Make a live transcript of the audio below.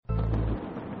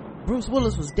Bruce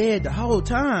Willis was dead the whole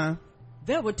time.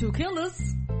 There were two killers.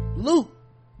 Luke,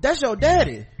 that's your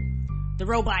daddy. The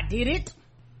robot did it.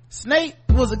 Snape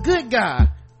was a good guy.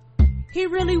 He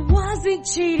really wasn't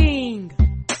cheating.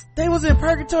 They was in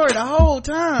purgatory the whole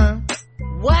time.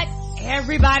 What?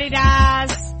 Everybody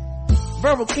dies.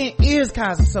 Verbal Kint is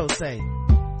Kaiser Sose.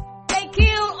 They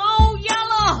killed Old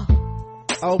Yeller.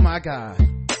 Oh my god.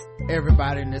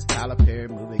 Everybody in this Tyler Perry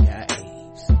movie got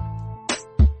AIDS.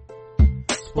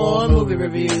 Spoil movie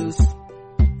reviews.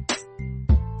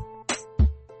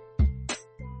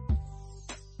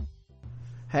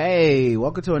 Hey,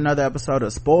 welcome to another episode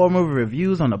of Spoil Movie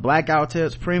Reviews on the Blackout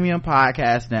Tips Premium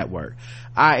Podcast Network.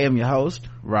 I am your host,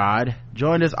 Rod,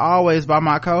 joined as always by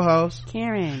my co-host,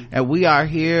 Karen. And we are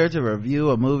here to review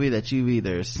a movie that you've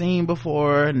either seen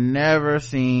before, never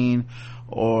seen,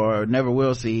 or never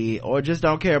will see, or just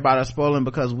don't care about us spoiling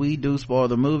because we do spoil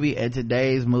the movie. And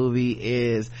today's movie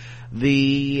is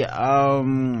the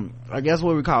I guess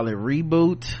what we call it,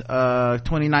 reboot,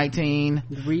 2019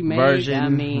 remake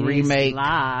version, remake,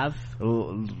 live,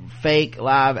 fake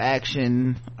live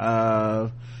action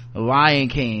Lion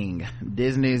King.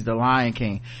 Disney's The Lion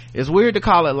King. It's weird to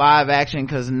call it live action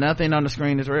because nothing on the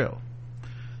screen is real.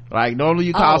 Like normally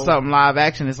you call something live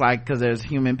action, it's like because there's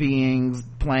human beings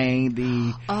playing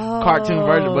the cartoon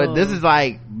version, but this is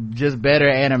like just better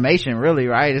animation, really,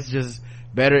 right? It's just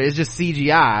better, it's just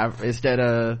CGI instead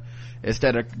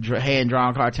of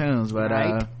hand-drawn cartoons. But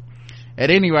right.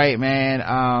 At any rate, man,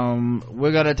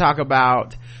 we're gonna talk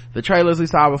about the trailers we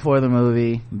saw before the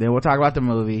movie, then we'll talk about the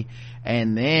movie,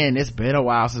 and then it's been a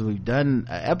while since we've done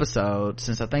an episode,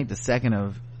 since I think the 2nd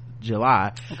of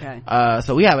July. Okay.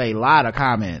 So we have a lot of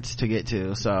comments to get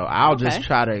to, so I'll just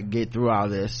try to get through all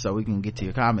this so we can get to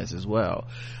your comments as well.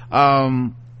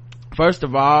 First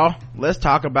of all, let's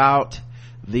talk about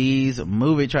these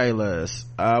movie trailers.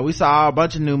 We saw a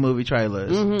bunch of new movie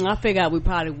trailers. I figured we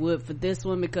probably would for this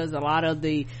one because a lot of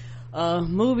the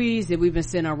movies that we've been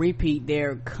seeing on repeat,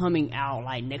 they're coming out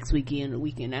like next weekend or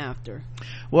weekend after.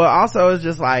 Well, also it's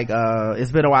just like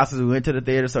it's been a while since we went to the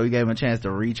theater, so we gave them a chance to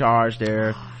recharge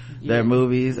their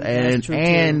movies,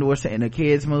 and we're seeing a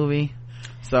kids movie,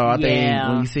 so I think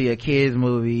when you see a kids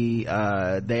movie,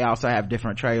 they also have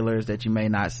different trailers that you may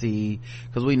not see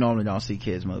because we normally don't see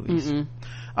kids movies.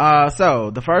 So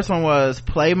the first one was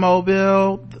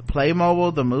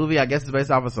Playmobil the movie. I guess it's based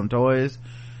off of some toys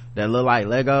that look like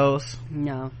Legos.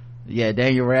 Yeah,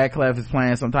 Daniel Radcliffe is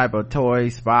playing some type of toy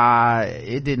spy.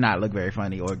 It did not look very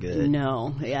funny or good.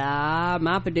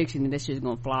 My prediction is this shit's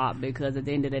gonna flop because at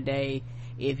the end of the day,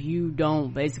 if you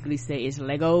don't basically say it's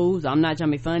Legos, I'm not trying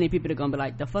to be funny, people are gonna be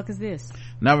like, the fuck is this?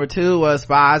 Number 2 was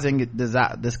Spies in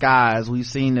Disguise. We've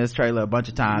seen this trailer a bunch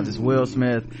of times. It's Will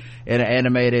Smith in an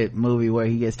animated movie where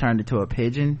he gets turned into a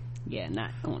pigeon. Not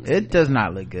going to. It does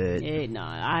not look good.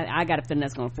 I got a feeling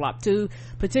that's gonna flop too,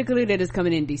 particularly that it's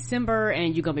coming in December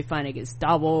and you're gonna be fighting against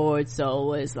Star Wars,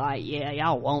 so it's like,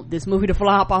 y'all want this movie to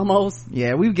flop almost.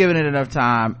 We've given it enough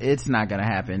time. It's not gonna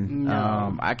happen.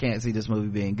 I can't see this movie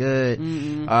being good.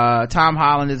 Tom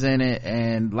Holland is in it,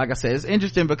 and like I said, it's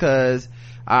interesting because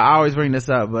I always bring this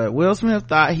up, but Will Smith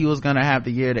thought he was gonna have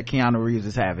the year that Keanu Reeves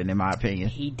is having, in my opinion.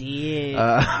 He did.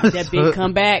 That big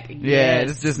comeback.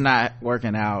 It's just not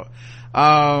working out.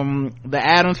 The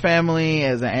Addams Family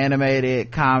is an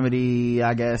animated comedy,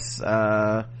 I guess,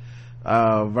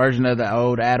 version of the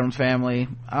old Addams Family.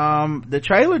 The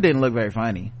trailer didn't look very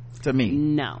funny to me.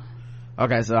 No.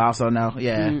 Okay, so also no.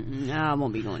 I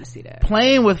won't be going to see that.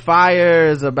 Playing with Fire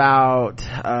is about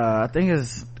I think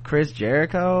it's Chris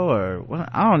Jericho, or what,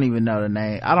 I don't even know the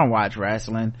name. I don't watch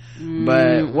wrestling,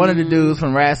 but one of the dudes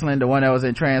from wrestling, the one that was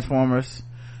in Transformers,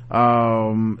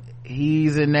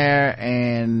 he's in there,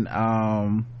 and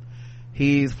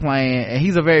he's playing, and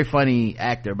he's a very funny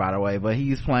actor, by the way, but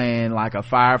he's playing like a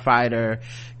firefighter.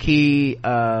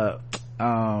 Keegan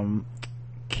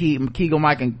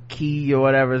Mike and Key or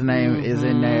whatever his name is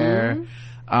in there.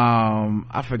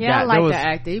 I forgot. I like the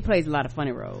actor. He plays a lot of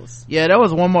funny roles. There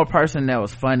was one more person that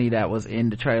was funny that was in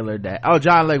the trailer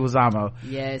John Leguizamo.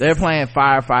 Yes. They're playing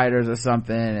firefighters or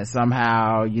something, and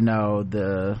somehow,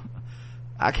 why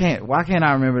can't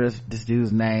I remember this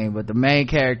dude's name, but the main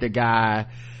character guy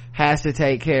has to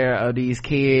take care of these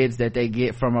kids that they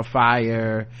get from a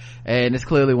fire, and it's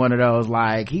clearly one of those,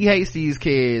 like, he hates these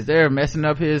kids, they're messing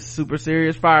up his super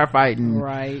serious firefighting,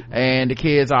 right? And the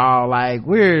kids are all like,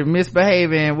 we're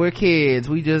misbehaving, we're kids,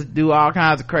 we just do all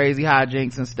kinds of crazy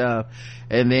hijinks and stuff.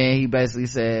 And then he basically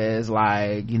says,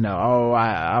 like,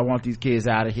 I want these kids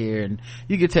out of here, and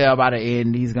you can tell by the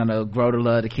end he's gonna grow to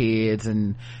love the kids,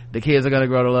 and the kids are gonna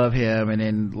grow to love him, and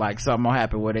then like something will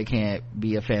happen where they can't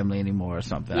be a family anymore or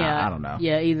something. I don't know.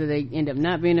 Yeah, either they end up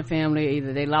not being a family, or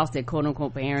either they lost their quote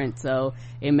unquote parents, so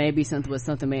it may be something where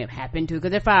something may have happened to,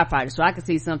 because they're firefighters, so I could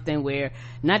see something where,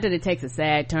 not that it takes a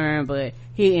sad turn, but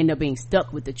he end up being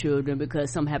stuck with the children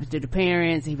because something happens to the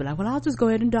parents, he'd be like, well, I'll just go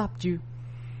ahead and adopt you.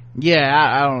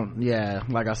 I don't,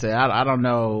 like I said, I don't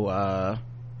know.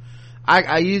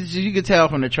 You could tell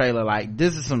from the trailer, like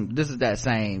this is that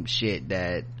same shit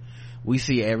that we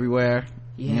see everywhere.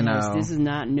 Yes, you know, this is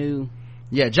not new.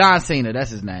 Yeah, John Cena, that's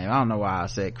his name. I don't know why I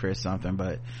said Chris something,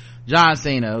 but John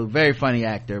Cena, very funny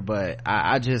actor, but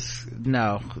I just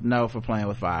no for playing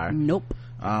with fire. Nope.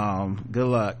 Good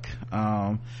luck.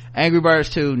 Angry Birds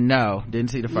 2, no,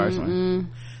 didn't see the first one.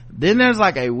 Then there's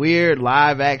like a weird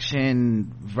live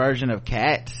action version of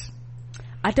Cats.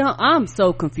 I'm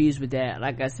so confused with that.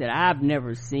 Like I said, I've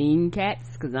never seen Cats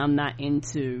because I'm not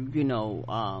into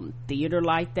theater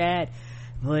like that,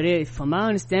 but from my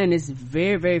understanding, it's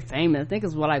very, very famous. I think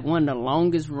it's like one of the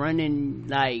longest running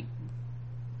like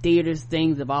theaters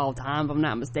things of all time, if I'm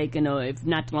not mistaken, or if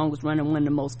not the longest running, one of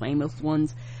the most famous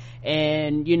ones.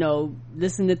 And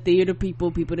listen to theater people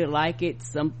that like it,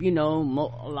 some a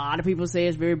lot of people say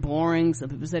it's very boring, some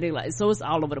people say they like it, so it's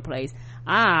all over the place.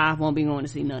 I won't be going to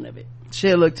see none of it.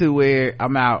 Shit look too weird.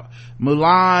 I'm out.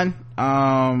 Mulan,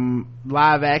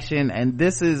 live action, and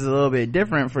this is a little bit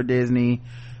different for Disney.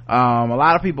 A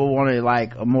lot of people wanted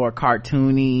like a more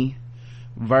cartoony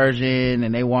version,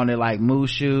 and they wanted like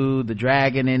Mushu the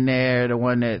dragon in there, the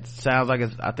one that sounds like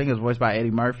I think it's voiced by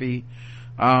Eddie Murphy.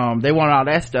 They wanted all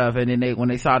that stuff, and then when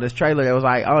they saw this trailer, it was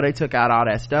like, oh, they took out all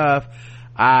that stuff.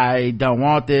 I don't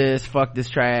want this, fuck this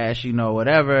trash,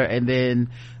 whatever. And then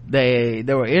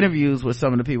there were interviews with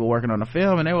some of the people working on the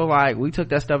film, and they were like, we took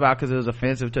that stuff out because it was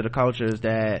offensive to the cultures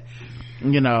that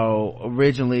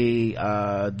originally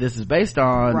this is based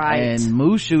on. Right. And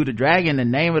Mushu the dragon, the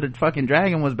name of the fucking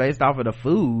dragon was based off of the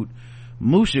food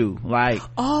Mushu, like,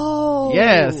 oh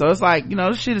yeah, so it's like,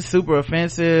 this shit is super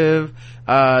offensive.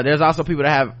 There's also people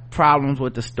that have problems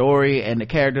with the story and the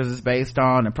characters it's based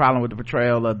on, and problem with the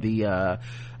portrayal of the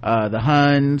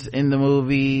Huns in the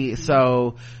movie.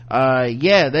 So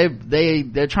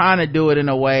they're trying to do it in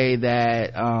a way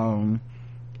that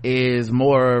is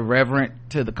more reverent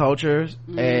to the cultures,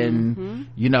 and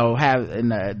have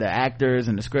the actors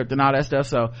and the script and all that stuff.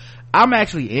 So I'm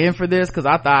actually in for this because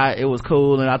I thought it was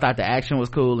cool, and I thought the action was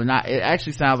cool, and it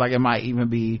actually sounds like it might even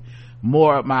be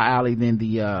more up my alley than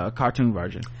the cartoon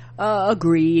version.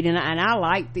 Agreed, and I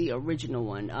like the original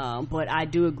one, but I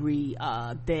do agree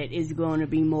that it's going to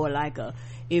be more like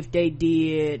if they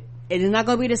did, it is not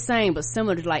going to be the same, but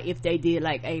similar to like if they did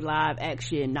like a live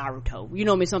action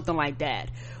Naruto, something like that,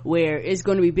 where it's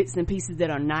going to be bits and pieces that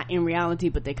are not in reality,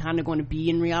 but they're kind of going to be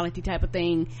in reality type of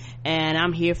thing, and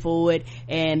I'm here for it.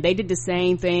 And they did the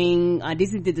same thing,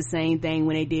 Disney did the same thing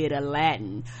when they did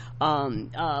Aladdin.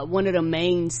 One of the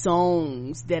main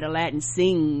songs that Aladdin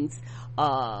sings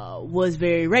was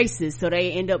very racist, so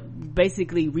they end up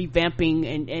basically revamping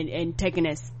and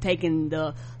taking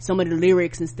some of the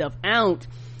lyrics and stuff out,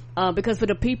 because for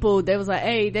the people they was like,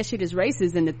 hey, that shit is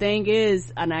racist. And the thing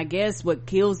is, and I guess what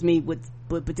kills me with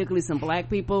particularly some black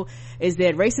people, is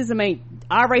that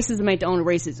our racism ain't the only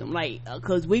racism, like,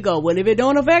 cause we go, well, if it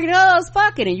don't affect us,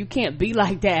 fuck it. And you can't be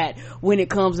like that when it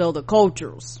comes to other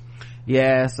cultures.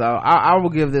 Yeah, so I will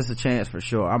give this a chance for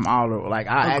sure. I'm all like,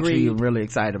 I actually am really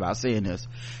excited about seeing this.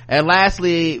 And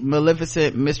lastly,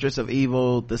 Maleficent, Mistress of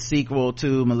Evil, the sequel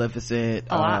to Maleficent.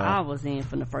 I was in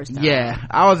from the first time. Yeah,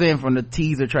 I was in from the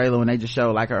teaser trailer when they just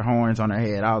showed like her horns on her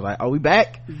head. I was like, we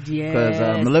back? Yeah,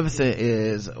 because Maleficent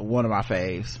is one of my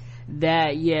faves.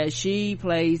 She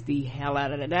plays the hell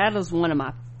out of it. That is one of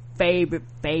my favorite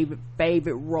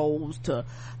roles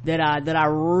that I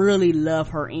really love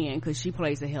her in, because she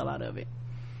plays the hell out of it.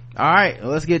 All right,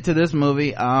 let's get to this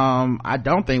movie. I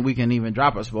don't think we can even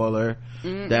drop a spoiler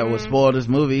that would spoil this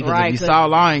movie, because if you saw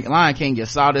Lion King, you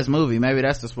saw this movie. Maybe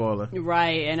that's the spoiler,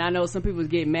 right? And I know some people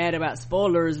get mad about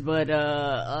spoilers, but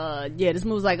this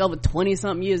movie's like over 20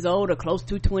 something years old, or close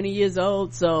to 20 years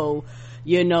old. So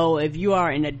if you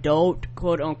are an adult,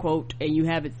 quote unquote, and you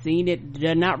haven't seen it,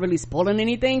 they're not really spoiling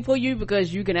anything for you,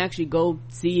 because you can actually go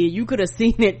see it. You could have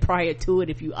seen it prior to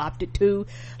it if you opted to.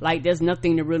 Like, there's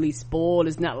nothing to really spoil.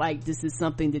 It's not like this is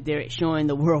something that they're showing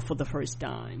the world for the first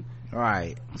time.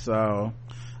 Right. So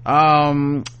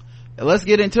let's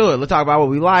get into it. Let's talk about what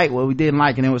we like, what we didn't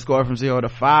like, and then we'll score from 0 to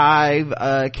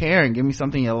 5. Karen, give me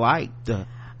something you liked.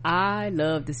 I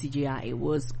love the CGI. It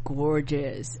was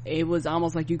gorgeous. It was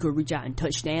almost like you could reach out and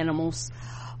touch the animals.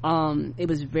 It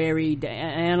was the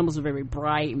animals were very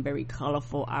bright and very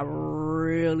colorful. I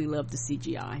really loved the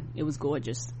CGI. It was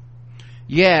gorgeous.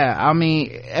 Yeah, I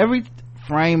mean, every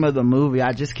frame of the movie,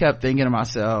 I just kept thinking to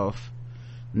myself,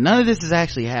 none of this is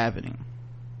actually happening.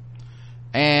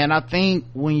 And I think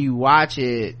when you watch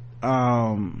it,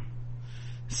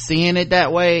 seeing it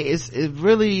that way, it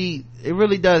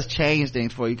really does change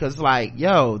things for you, because like,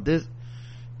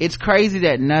 it's crazy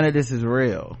that none of this is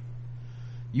real.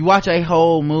 You watch a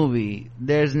whole movie,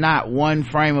 there's not one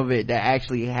frame of it that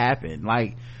actually happened.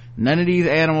 Like, none of these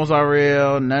animals are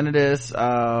real, none of this,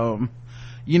 but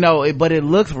it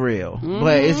looks real. Mm-hmm.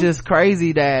 But it's just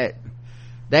crazy that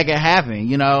can happen,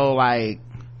 like,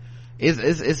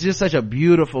 it's just such a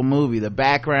beautiful movie. The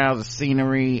backgrounds, the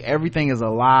scenery, everything is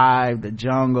alive, the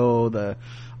jungle,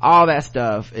 all that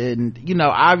stuff. And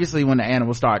obviously when the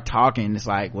animals start talking, it's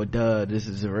like, well, duh, this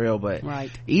is real. But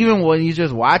right. Even when you're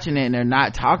just watching it and they're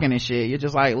not talking and shit, you're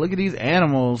just like, look at these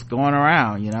animals going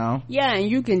around, yeah. And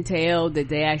you can tell that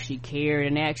they actually cared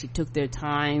and they actually took their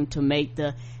time to make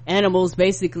the animals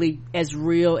basically as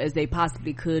real as they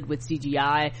possibly could with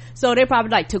CGI. So they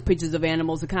probably like took pictures of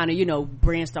animals and kind of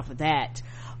branched off of that.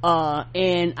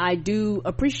 And I do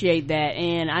appreciate that.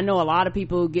 And I know a lot of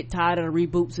people get tired of the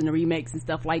reboots and the remakes and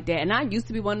stuff like that. And I used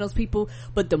to be one of those people,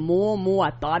 but the more and more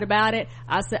I thought about it,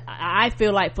 I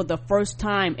feel like for the first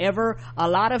time ever, a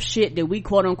lot of shit that we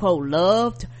quote unquote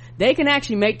loved, they can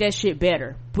actually make that shit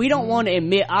better. We don't want to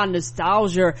admit our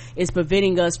nostalgia is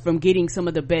preventing us from getting some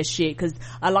of the best shit, because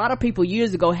a lot of people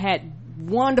years ago had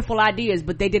wonderful ideas,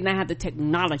 but they did not have the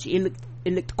technology.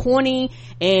 It looked corny,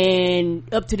 and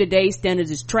up to today's standards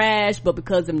is trash, but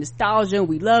because of nostalgia,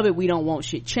 we love it. We don't want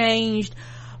shit changed.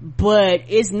 But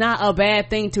it's not a bad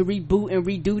thing to reboot and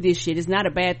redo this shit. It's not a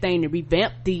bad thing to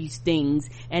revamp these things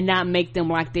and not make them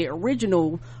like the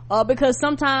original, because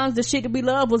sometimes the shit that we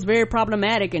love was very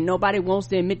problematic, and nobody wants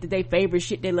to admit that their favorite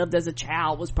shit they loved as a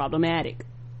child was problematic.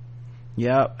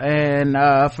 Yep. And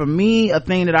for me, a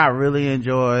thing that I really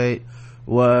enjoyed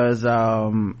was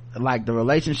like the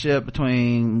relationship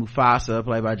between Mufasa,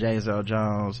 played by James Earl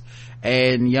Jones,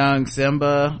 and young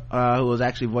Simba, who was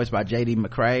actually voiced by JD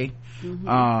McCrae. Mm-hmm.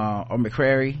 Or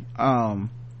McCrary.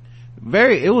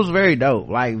 It was very dope.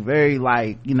 Like, very,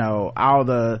 like, all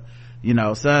the,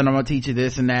 son, I'm gonna teach you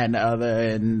this and that and the other,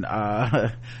 and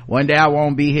one day I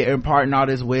won't be here imparting all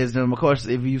this wisdom. Of course,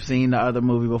 if you've seen the other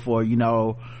movie before, if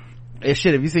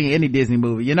you've seen any Disney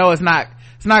movie, it's not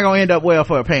gonna end up well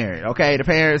for a parent. Okay, the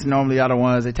parents normally are the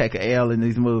ones that take a L in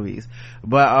these movies.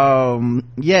 But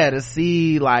to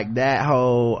see like that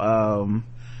whole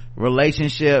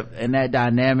relationship and that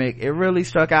dynamic, it really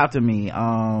struck out to me.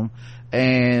 And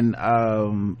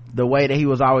the way that he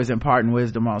was always imparting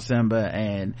wisdom on Simba,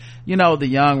 and the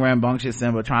young rambunctious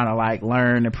Simba trying to like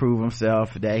learn and prove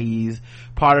himself that he's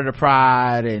part of the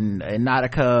pride and not a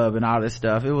cub and all this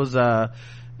stuff. It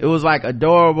was like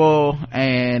adorable,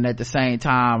 and at the same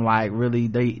time like really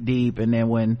deep. And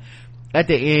then at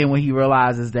the end, when he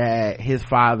realizes that his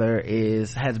father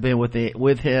has been with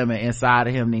him and inside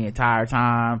of him the entire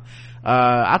time,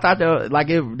 I thought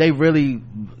they really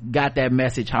got that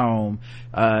message home.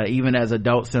 Even as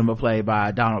adult Simba, played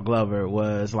by Donald Glover,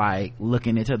 was like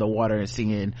looking into the water and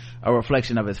seeing a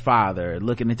reflection of his father,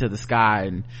 looking into the sky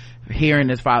and hearing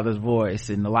his father's voice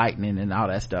and the lightning and all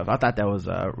that stuff. I thought that was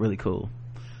really cool.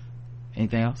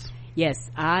 Anything else? Yes,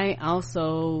 I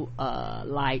also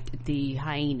liked the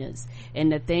hyenas.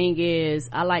 And the thing is,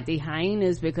 I like the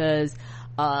hyenas because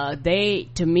they,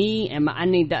 to me,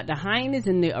 the hyenas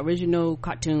in the original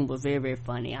cartoon was very, very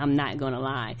funny. I'm not gonna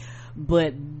lie.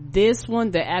 But this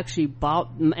one, they actually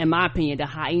brought, in my opinion, the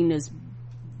hyenas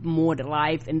more to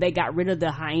life, and they got rid of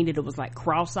the hyena that was like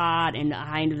cross-eyed and the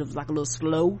hyena that was like a little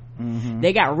slow. Mm-hmm.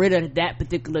 They got rid of that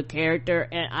particular character,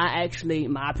 and I actually,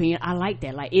 in my opinion, I like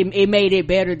that. Like, it made it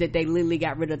better that they literally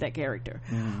got rid of that character.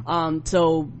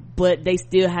 Mm-hmm. But they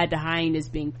still had the hyenas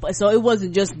being, so it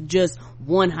wasn't just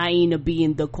one hyena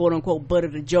being the quote-unquote butt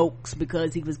of the jokes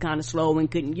because he was kind of slow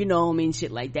and couldn't,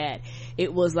 shit like that.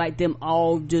 It was like them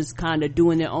all just kind of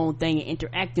doing their own thing and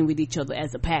interacting with each other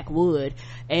as a pack would,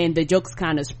 and the jokes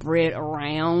kind of spread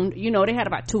around. They had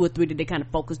about 2 or 3 that they kind of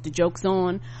focused the jokes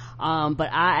on, but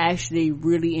I actually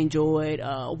really enjoyed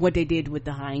what they did with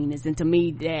the hyenas, and to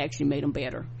me, they actually made them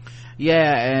better.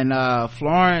 Yeah, and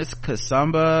Florence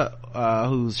Kasumba,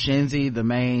 who's Shenzi, the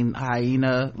main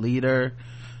hyena leader,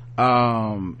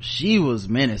 she was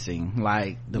menacing,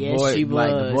 like the yes, voice,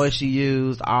 like the voice she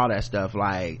used, all that stuff.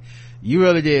 Like, you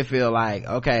really did feel like,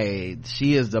 okay,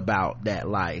 she is about that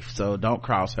life, so don't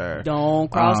cross her. Don't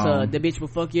cross her. The bitch will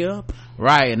fuck you up.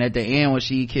 Right. And at the end, when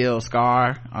she killed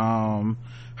Scar,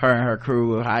 her and her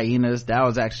crew of hyenas, that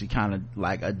was actually kind of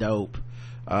like a dope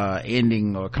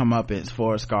ending or comeuppance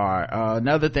for Scar.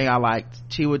 Another thing I liked,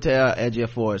 Chiwetel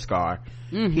Ejiofor Scar.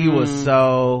 He was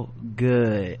so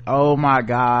good. Oh my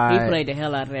god, he played the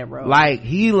hell out of that role. Like,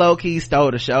 he low-key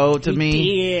stole the show to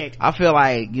me. Did. I feel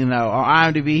like, you know,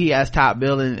 on IMDb he has top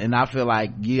billing, and I feel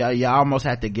like you almost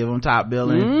have to give him top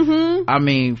billing. I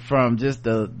mean, from just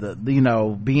the you know,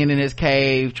 being in his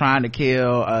cave trying to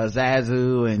kill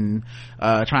Zazu and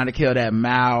trying to kill that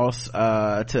mouse,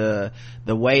 to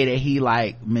the way that he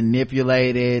like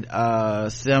manipulated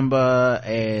Simba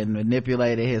and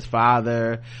manipulated his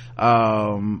father,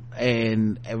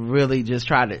 and really just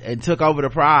tried to, and took over the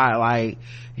pride. Like,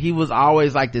 he was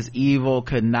always like this evil,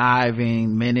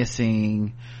 conniving,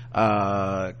 menacing,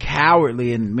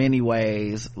 cowardly in many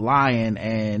ways lion,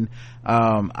 and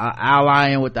our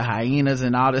lion with the hyenas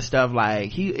and all this stuff.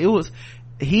 Like,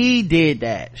 he did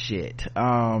that shit.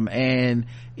 And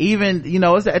even, you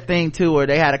know, it's that thing too where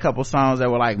they had a couple songs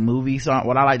that were like movie song,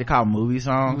 what I like to call movie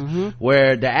songs,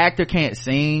 where the actor can't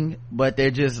sing, but they're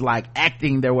just like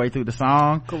acting their way through the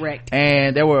song. Correct.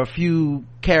 And there were a few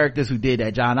characters who did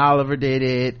that. John Oliver did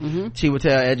it.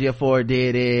 Chiwetel Ejiofor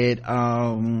did it.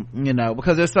 You know,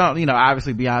 because there's some, you know,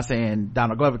 obviously Beyonce and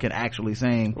Donald Glover can actually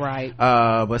sing. Right.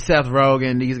 But Seth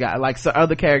Rogen, these guys, like, so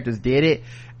other characters did it.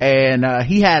 And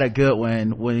he had a good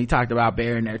one when he talked about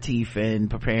baring their teeth and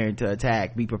preparing to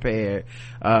attack, be prepared.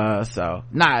 So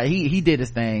nah, he did his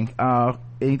thing.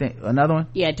 Anything, another one?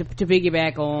 Yeah, to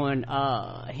piggyback on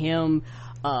him,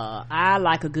 I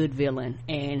like a good villain,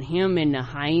 and him and the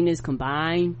hyenas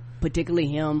combined, particularly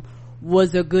him,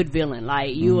 was a good villain.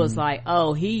 Like, you was like,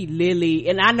 oh, he literally,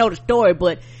 and I know the story,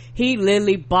 but he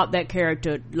literally brought that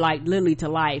character like literally to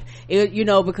life. You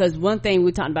know, because one thing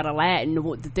we're talking about Aladdin,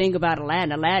 the thing about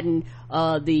Aladdin,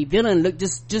 the villain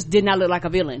just did not look like a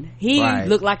villain. He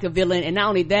looked like a villain, and not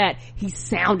only that, he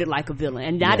sounded like a villain,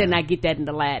 and I did not get that in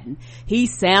Aladdin. He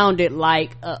sounded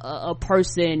like a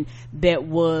person that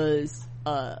was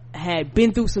had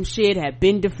been through some shit, had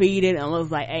been defeated, and was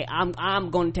like, hey, I'm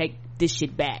gonna take this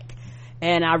shit back.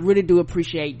 And I really do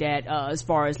appreciate that, as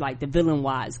far as like the villain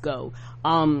wise go.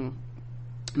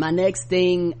 My next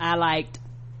thing I liked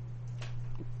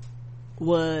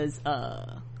was it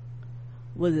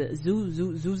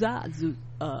Zazu,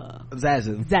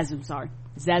 sorry.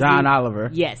 Zazu. John Oliver.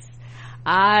 Yes.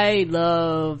 I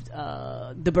loved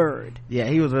the bird. Yeah,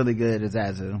 he was really good as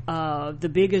Zazu. The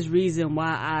biggest reason why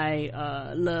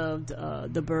I loved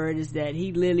the bird is that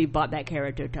he literally brought that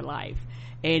character to life,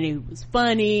 and it was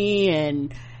funny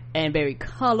and very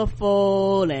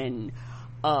colorful, and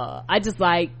I just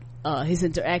like his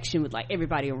interaction with like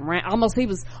everybody around. Almost he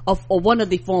was one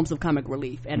of the forms of comic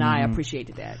relief, and I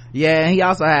appreciated that. Yeah, he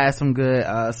also had some good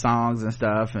songs and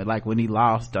stuff, and like when he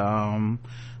lost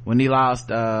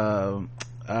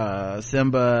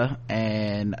Simba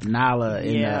and Nala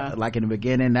in like in the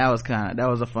beginning, that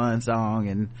was a fun song.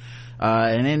 And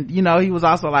then, you know, he was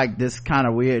also like this kind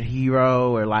of weird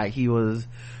hero, where like he was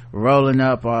rolling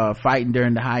up fighting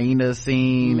during the hyena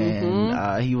scene,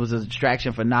 and he was a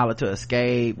distraction for Nala to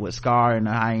escape with Scar and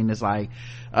the hyenas. Like,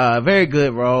 very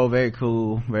good role, very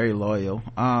cool, very loyal.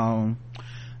 Timon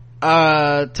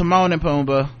and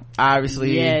Pumbaa,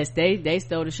 obviously. Yes, they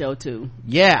stole the show too.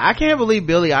 Yeah, I can't believe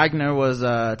Billy Eichner was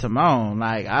Timon.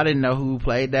 Like, I didn't know who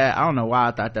played that. I don't know why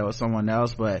I thought that was someone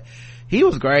else, but he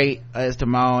was great as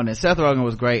Timon, and Seth Rogen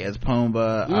was great as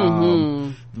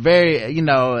Pumbaa. Very, you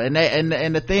know, and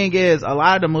the thing is, a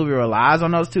lot of the movie relies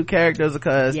on those two characters,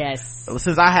 because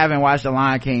since I haven't watched The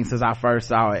Lion King since I first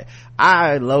saw it,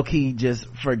 I low-key just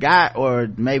forgot, or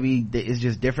maybe it's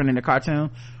just different in the cartoon,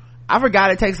 I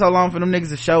forgot it takes so long for them niggas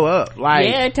to show up. Like,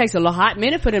 yeah, it takes a hot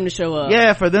minute for them to show up.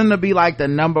 Yeah, for them to be like the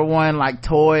number one like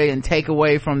toy and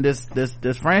takeaway from this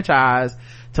franchise,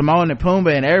 Timon and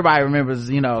Pumbaa, and everybody remembers,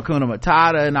 you know, Hakuna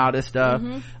Matata and all this stuff.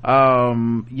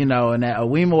 You know, and that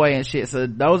Awimaway and shit. So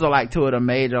those are like two of the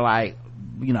major, like,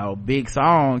 you know, big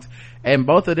songs, and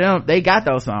both of them, they got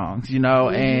those songs, you know.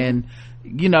 And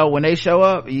you know, when they show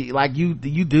up, you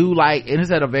do like, and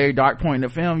it's at a very dark point in the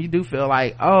film, you do feel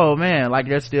like, oh man, like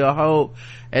there's still hope.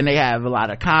 And they have a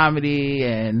lot of comedy,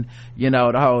 and you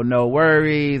know, the whole no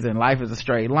worries, and life is a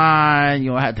straight line,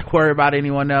 you don't have to worry about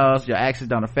anyone else, your actions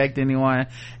don't affect anyone.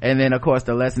 And then of course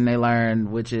the lesson they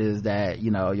learn, which is that,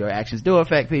 you know, your actions do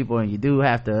affect people, and you do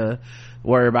have to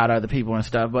worry about other people and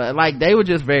stuff. But like, they were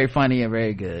just very funny and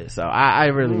very good, so I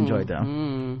really enjoyed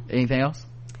them. Anything else?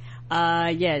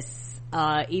 Yes.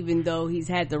 Even though he's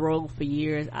had the role for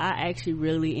years, I actually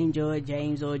really enjoyed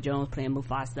James Earl Jones playing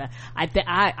Mufasa.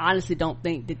 I honestly don't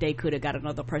think that they could have got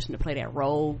another person to play that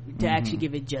role to actually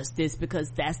give it justice,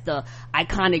 because that's the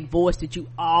iconic voice that you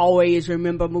always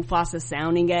remember Mufasa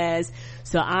sounding as.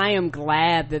 So I am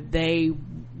glad that they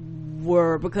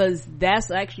were, because that's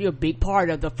actually a big part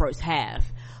of the first half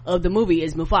of the movie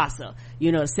is Mufasa.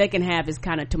 You know, the second half is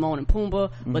kind of Timon and Pumbaa,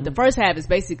 but the first half is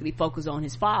basically focused on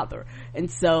his father.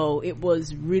 And so it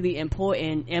was really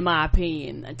important, in my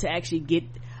opinion, to actually get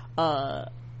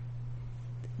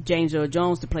James Earl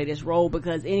Jones to play this role,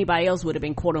 because anybody else would have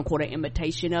been quote unquote an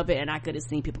imitation of it, and I could have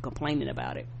seen people complaining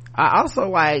about it. I also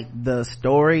like the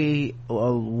story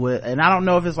and I don't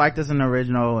know if it's like this in the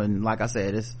original, and like I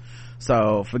said, it's,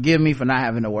 so forgive me for not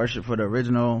having to worship for the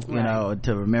original, you know,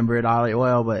 to remember it all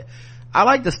well, but I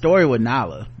like the story with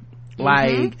Nala,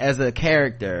 like as a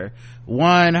character.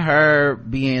 One, her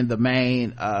being the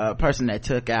main person that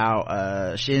took out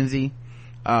Shinzi,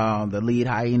 the lead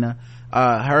hyena,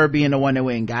 her being the one that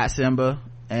went and got Simba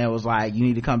and was like, you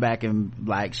need to come back, and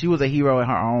like, she was a hero in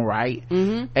her own right.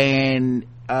 And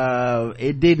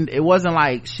it wasn't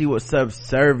like she was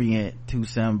subservient to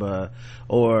Simba,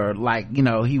 or like, you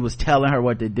know, he was telling her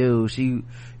what to do. She,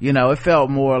 you know, it felt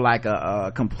more like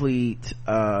a complete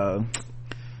kind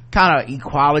of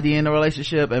equality in the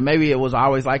relationship, and maybe it was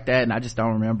always like that and I just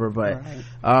don't remember. But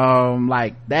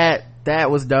like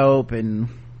that was dope. And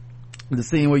the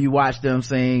scene where you watch them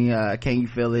sing Can You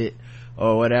Feel It,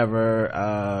 or whatever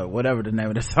the name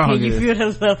of the song is. Can you feel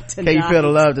the love tonight? Can you feel the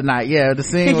love tonight? Yeah, the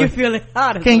scene. Can you feel it?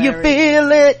 Oh, can you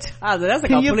feel it? Oh, that's a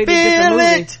completely different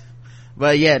movie.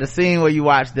 But yeah, the scene where you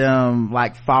watch them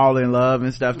like fall in love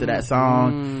and stuff to that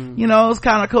song, you know, it's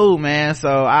kind of cool, man. So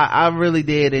I really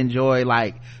did enjoy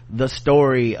like the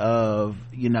story of,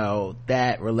 you know,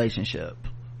 that relationship,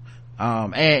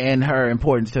 and her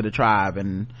importance to the tribe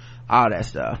and all that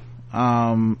stuff.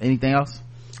 Anything else?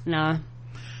 Nah.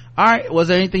 All right, was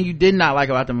there anything you did not like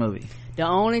about the movie? The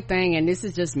only thing, and this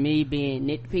is just me being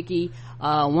nitpicky,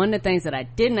 one of the things that I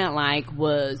did not like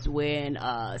was when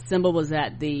Simba was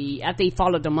after he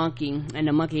followed the monkey, and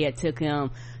the monkey had took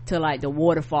him to like the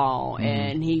waterfall,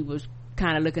 and he was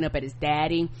kind of looking up at his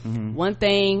daddy. One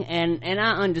thing, and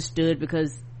I understood,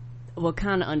 because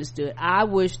kind of understood, I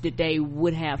wish that they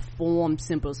would have formed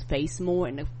Simba's face more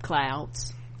in the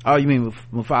clouds. Oh, you mean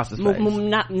Mufasa's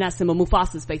face? Not Simba,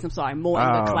 Mufasa's face, I'm sorry, more in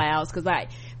the clouds, because like,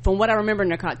 from what I remember in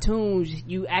the cartoons,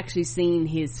 you actually seen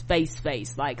his face,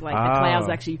 like the clouds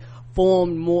actually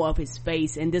formed more of his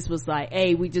face, and this was like,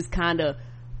 hey, we just kind of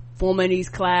forming these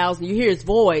clouds, and you hear his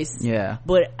voice,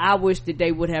 but I wish that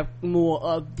they would have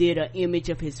did an image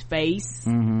of his face.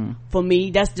 For me,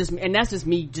 that's just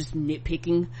me just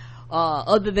nitpicking.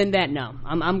 Other than that, no,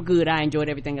 I'm good. I enjoyed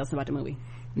everything else about the movie.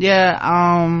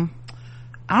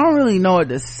 I don't really know what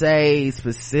to say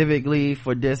specifically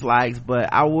for dislikes,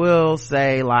 but I will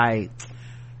say, like,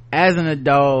 as an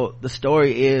adult, the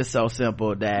story is so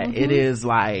simple that it is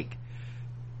like,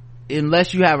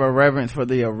 unless you have a reverence for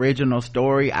the original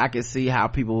story, I can see how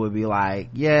people would be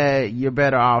like, yeah, you're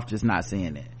better off just not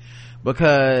seeing it,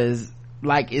 because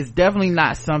like, it's definitely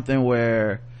not something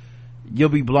where you'll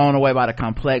be blown away by the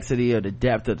complexity or the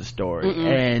depth of the story.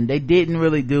 And they didn't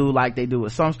really do like they do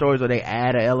with some stories where they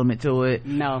add an element to it.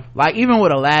 No, like even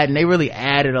with Aladdin, they really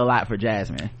added a lot for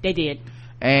Jasmine. They did,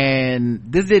 and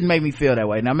this didn't make me feel that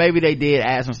way. Now maybe they did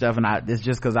add some stuff, and it's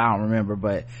just because I don't remember,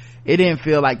 but it didn't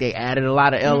feel like they added a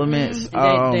lot of elements.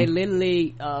 They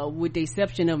literally, with the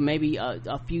exception of maybe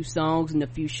a few songs and a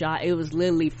few shots, it was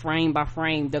literally frame by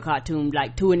frame the cartoon.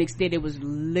 Like, to an extent, it was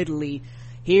literally,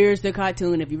 here's the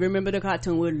cartoon. If you remember the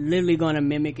cartoon, we're literally going to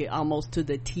mimic it almost to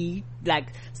the T. Like,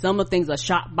 some of the things are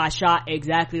shot by shot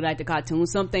exactly like the cartoon.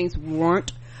 Some things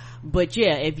weren't. But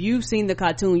yeah, if you've seen the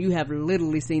cartoon, you have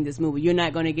literally seen this movie. You're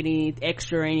not going to get any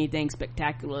extra or anything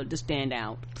spectacular to stand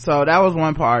out. So that was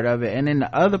one part of it. And then the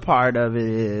other part of it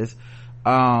is,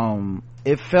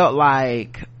 it felt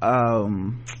like,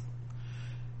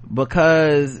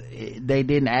 because they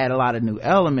didn't add a lot of new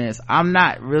elements, I'm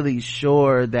not really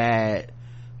sure that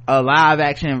a live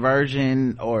action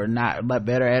version, or not, a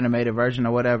better animated version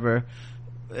or whatever,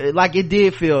 like it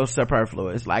did feel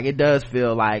superfluous. Like it does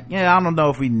feel like, yeah, I don't know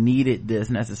if we needed this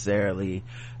necessarily,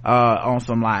 on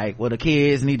some like, well, the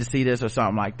kids need to see this or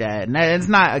something like that. And it's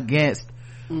not against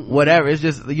whatever. It's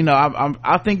just, you know,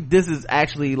 I think this is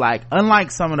actually like,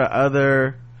 unlike some of the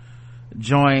other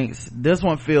joints, this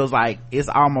one feels like it's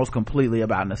almost completely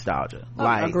about nostalgia.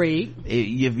 Like, agreed.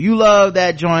 If you love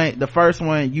that joint, the first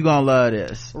one, you gonna love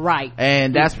this, right?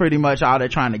 And that's pretty much all they're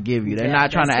trying to give you. They're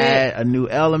not trying to add a new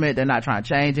element. They're not trying to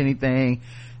change anything.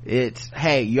 It's,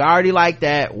 hey, you already like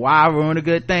that, why ruin a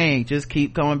good thing? Just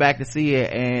keep coming back to see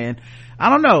it. And I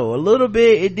don't know, a little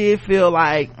bit it did feel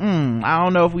like, I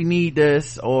don't know if we need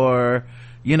this, or,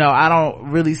 you know, I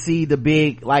don't really see the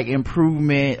big like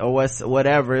improvement or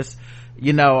whatever. It's,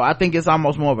 you know, I think it's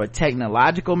almost more of a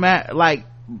technological like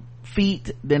feat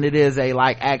than it is a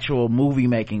like actual movie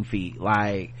making feat,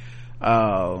 like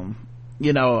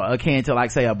you know, akin to like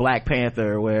say a Black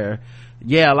Panther, where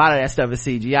yeah, a lot of that stuff is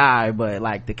CGI, but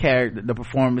like the character, the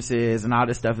performances and all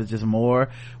this stuff is just more.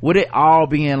 With it all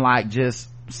being like just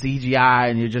CGI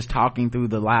and you're just talking through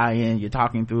the lion, you're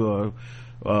talking through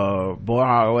a boar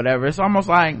or whatever, it's almost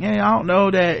like, yeah, I don't know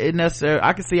that it necessarily,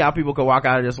 I can see how people could walk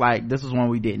out of this like, this is one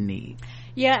we didn't need.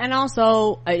 Yeah, and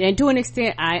also, and to an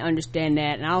extent I understand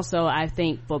that, and also I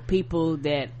think for people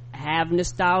that have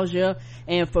nostalgia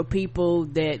and for people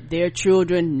that their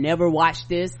children never watched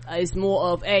this, it's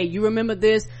more of, hey, you remember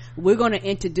this, we're going to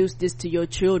introduce this to your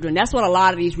children. That's what a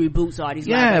lot of these reboots are, these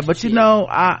yeah, but you know,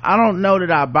 I don't know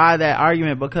that I buy that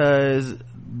argument, because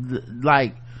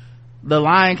like the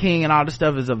Lion King and all this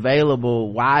stuff is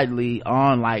available widely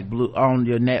on like on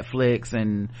your Netflix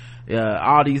and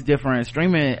all these different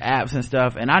streaming apps and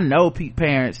stuff, and I know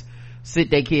parents sit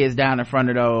their kids down in front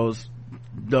of those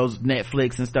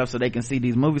Netflix and stuff so they can see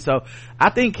these movies. So I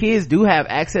think kids do have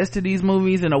access to these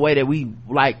movies in a way that we,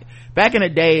 like back in the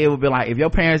day, it would be like, if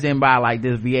your parents didn't buy like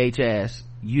this VHS,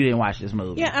 you didn't watch this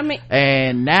movie. Yeah, I mean,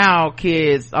 and now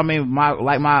kids, I mean,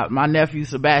 my nephew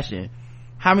Sebastian,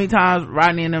 how many times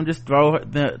Rodney and them just throw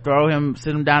him,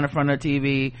 sit him down in front of the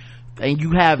TV, and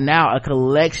you have now a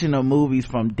collection of movies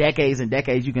from decades and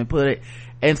decades you can put it.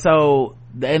 And so,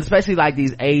 and especially like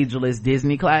these ageless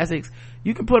Disney classics,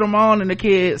 you can put them on and the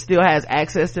kid still has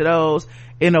access to those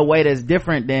in a way that's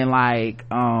different than like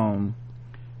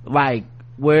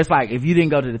where it's like, if you didn't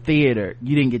go to the theater,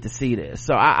 you didn't get to see this.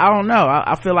 So I don't know,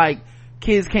 I feel like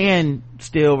kids can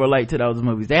still relate to those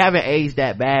movies. They haven't aged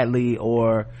that badly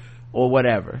or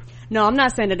whatever. No, I'm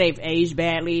not saying that they've aged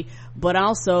badly, but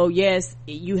also, yes,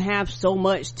 you have so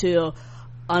much to,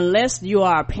 unless you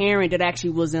are a parent that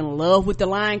actually was in love with the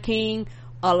Lion King,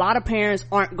 a lot of parents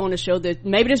aren't going to show that.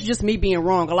 Maybe this is just me being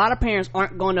wrong. A lot of parents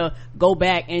aren't going to go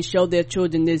back and show their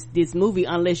children this movie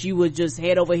unless you were just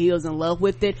head over heels in love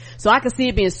with it. So I can see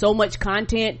it being so much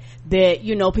content that,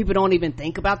 you know, people don't even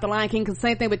think about the Lion King. Cause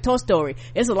same thing with Toy Story.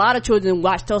 There's a lot of children who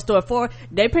watch Toy Story 4.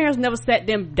 Their parents never sat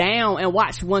them down and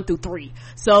watched 1 through 3.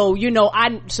 So, you know,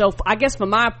 I guess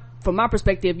from my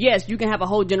perspective, yes, you can have a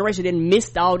whole generation that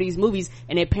missed all these movies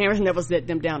and their parents never sat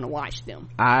them down to watch them.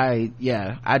 I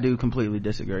do completely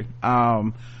disagree.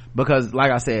 Because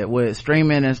like I said, with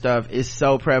streaming and stuff, it's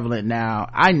so prevalent now.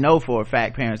 I know for a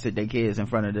fact parents sit their kids in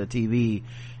front of the TV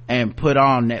and put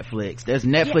on Netflix. There's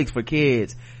Netflix for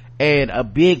kids, and a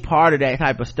big part of that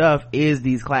type of stuff is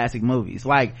these classic movies.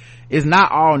 Like, it's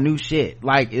not all new shit.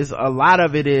 Like, it's a lot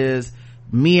of it is,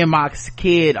 me and my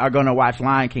kid are gonna watch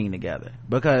Lion King together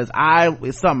because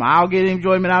it's something I'll get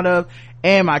enjoyment out of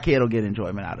and my kid will get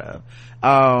enjoyment out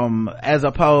of, as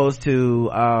opposed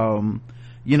to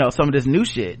you know, some of this new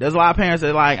shit. There's a lot of parents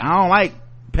that are like, I don't like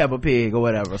Peppa Pig or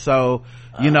whatever, so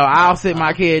you know, I'll sit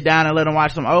my kid down and let him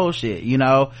watch some old shit, you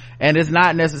know. And it's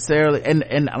not necessarily,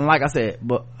 and like I said,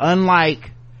 but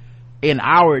unlike in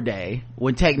our day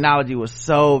when technology was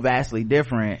so vastly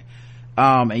different,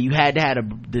 and you had to have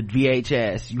the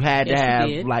VHS, you had to have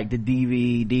like the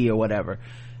DVD or whatever.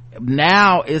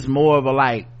 Now it's more of a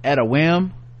like, at a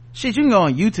whim, shit, you can go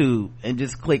on YouTube and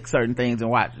just click certain things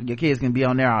and watch. Your kids can be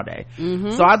on there all day.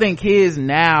 So I think kids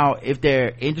now, if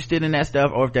they're interested in that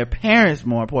stuff, or if their parents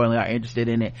more importantly are interested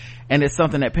in it, and it's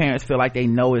something that parents feel like they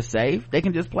know is safe, they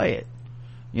can just play it,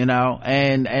 you know.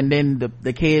 And then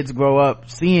the kids grow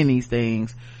up seeing these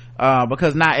things,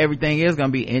 because not everything is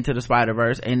gonna be Into the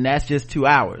Spider-Verse, and that's just 2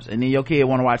 hours, and then your kid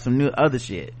want to watch some new other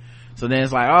shit. So then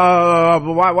it's like,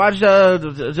 watch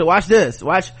this,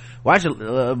 watch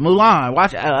Mulan,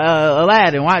 watch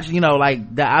Aladdin, watch, you know,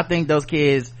 like that. I think those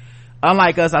kids,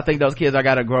 unlike us, I think those kids are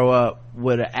gotta grow up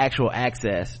with an actual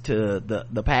access to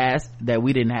the past that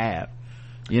we didn't have,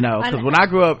 you know. Because when I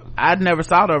grew up, I never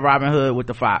saw the Robin Hood with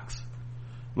the fox.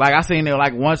 Like, I seen it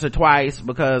like once or twice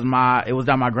because it was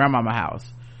down my grandmama's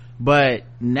house, But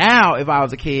now if I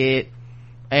was a kid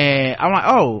and I'm like,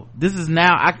 oh, this is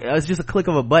now it's just a click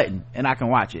of a button and I can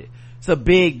watch it. It's a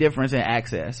big difference in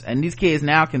access, and these kids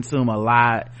now consume a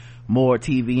lot more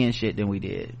TV and shit than we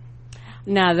did.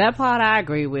 Now that part I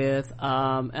agree with,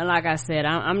 and like I said,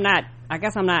 I'm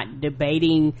not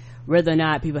debating whether or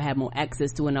not people have more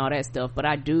access to and all that stuff, but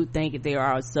I do think that there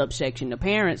are a subsection of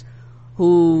parents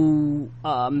who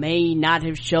may not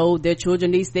have showed their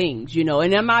children these things, you know,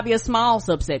 and there might be a small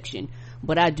subsection,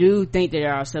 but I do think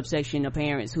there are a subsection of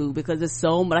parents who, because there's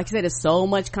so, like I said, there's so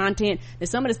much content that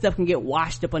some of the stuff can get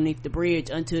washed up underneath the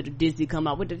bridge until the Disney come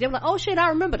out with it. They're like, oh shit, I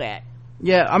remember that.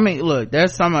 Yeah, I mean, look,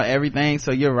 there's some of everything,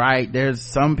 so you're right. There's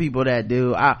some people that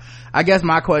do. I guess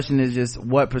my question is just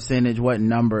what percentage, what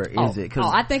number is it?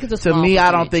 Cause I think it's a small to me,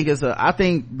 percentage. I don't think I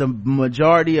think the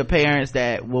majority of parents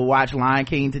that will watch Lion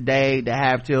King today that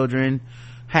have children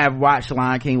have watched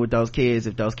Lion King with those kids,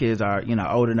 if those kids are, you know,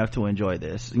 old enough to enjoy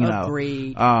this, you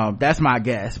Agreed. know. That's my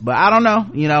guess, but I don't know,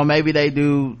 you know, maybe they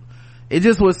do. It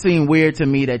just would seem weird to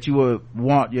me that you would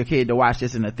want your kid to watch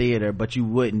this in the theater, but you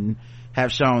wouldn't have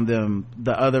shown them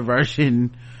the other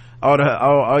version on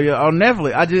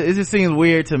Netflix. It just seems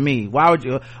weird to me. Why would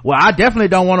you? Well, I definitely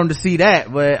don't want them to see that,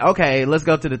 but okay, let's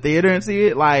go to the theater and see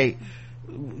it. Like,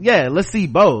 yeah, let's see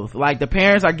both. Like, the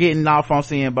parents are getting off on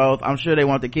seeing both. I'm sure they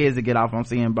want the kids to get off on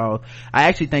seeing both. I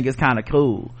actually think it's kind of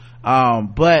cool.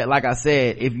 But like I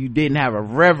said, if you didn't have a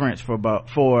reverence for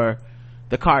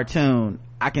the cartoon,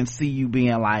 I can see you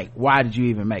being like, why did you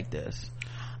even make this?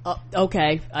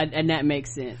 Okay, and that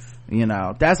makes sense. You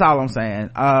know, that's all I'm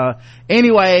saying.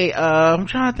 Anyway, I'm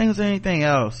trying to think of anything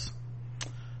else.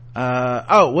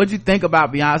 What'd you think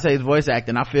about Beyonce's voice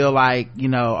acting? I feel like, you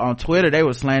know, on Twitter they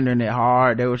were slandering it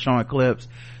hard. They were showing clips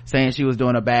saying she was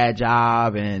doing a bad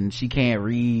job and she can't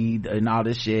read and all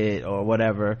this shit or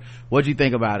whatever. What'd you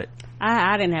think about it?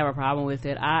 I didn't have a problem with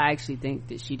it. I actually think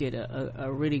that she did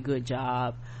a really good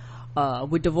job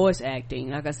with the voice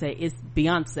acting. Like I say, it's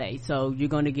Beyonce, so you're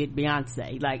gonna get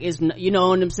Beyonce. Like, it's, you know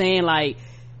what I'm saying? Like,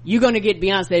 you're gonna get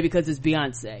Beyonce because it's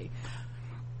Beyonce.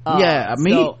 Go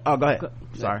ahead.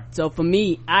 Sorry. So for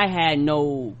me, I had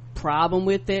no problem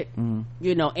with it.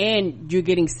 You know, and you're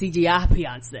getting CGI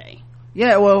Beyonce.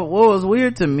 Yeah, well, what was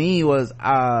weird to me was,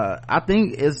 I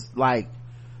think it's like,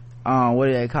 what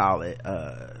do they call it?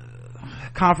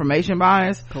 Confirmation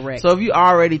bias. Correct. So if you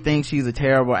already think she's a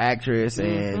terrible actress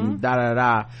and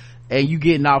and you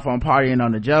getting off on partying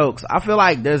on the jokes, I feel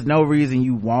like there's no reason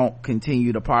you won't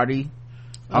continue to party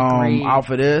off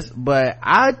of this. But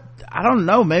I don't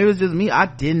know, maybe it's just me. I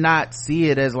did not see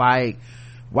it as like,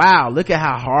 wow, look at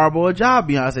how horrible a job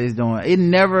Beyonce is doing. It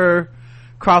never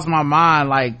crossed my mind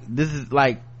like this is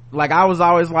like I was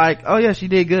always like, oh yeah, she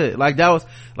did good. Like, that was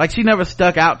like, she never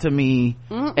stuck out to me.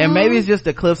 And maybe it's just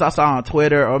the clips I saw on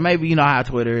Twitter, or maybe, you know how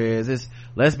Twitter is, it's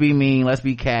let's be mean, let's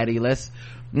be catty, let's,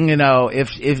 you know,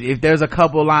 if there's a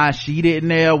couple lines she didn't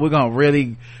nail, we're gonna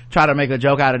really try to make a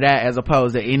joke out of that as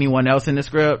opposed to anyone else in the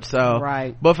script. So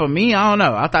right. But for me, I don't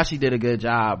know, I thought she did a good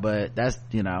job, but that's,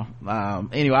 you know,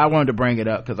 anyway, I wanted to bring it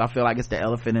up because I feel like it's the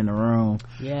elephant in the room.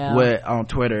 Yeah, with on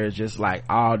Twitter is just like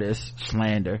all this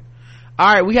slander. All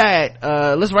right, we had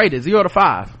let's rate it 0 to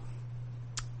 5.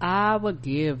 I would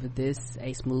give this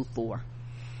a smooth 4.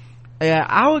 Yeah,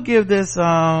 I would give this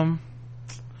well,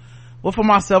 for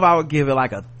myself, I would give it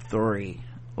like a 3.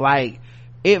 Like,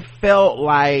 it felt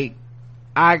like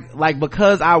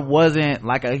because I wasn't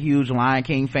like a huge Lion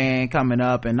King fan coming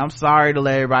up, and I'm sorry to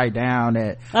let everybody down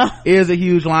that is a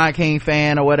huge Lion King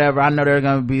fan or whatever. I know they're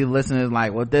gonna be listening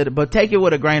like, well, but take it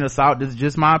with a grain of salt. This is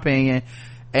just my opinion.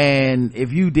 And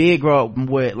if you did grow up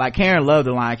with, like, Karen loved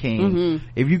the Lion King.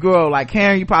 If you grow up like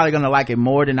Karen, you're probably gonna like it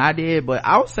more than I did, but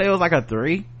I would say it was like a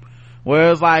 3, where it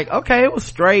was like, okay, it was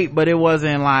straight, but it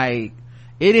wasn't like,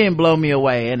 it didn't blow me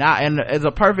away. And as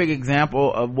a perfect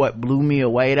example of what blew me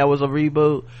away that was a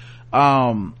reboot,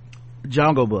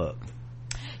 Jungle Book.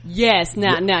 Yes,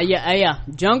 yeah.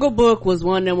 Jungle Book was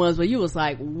one of them ones where you was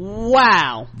like,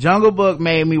 wow. Jungle Book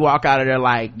made me walk out of there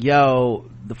like, yo,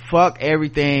 the fuck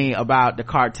everything about the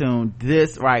cartoon.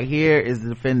 This right here is the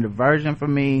definitive version for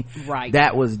me. Right.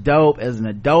 That was dope. As an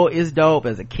adult is dope.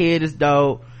 As a kid is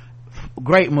dope.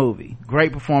 Great movie.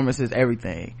 Great performances,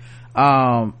 everything.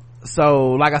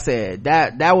 So like I said,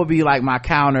 that would be like my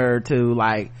counter to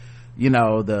like,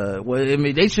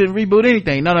 they shouldn't reboot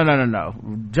anything. No.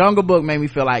 Jungle Book made me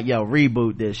feel like, yo,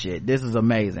 reboot this shit. This is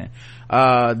amazing.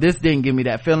 This didn't give me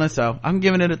that feeling, so I'm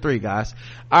giving it a 3, guys.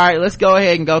 All right, let's go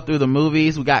ahead and go through the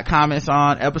movies. We got comments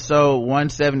on episode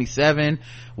 177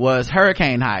 was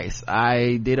Hurricane Heist.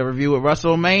 I did a review with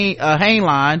Russell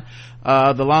Hainline,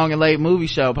 the Long and Late Movie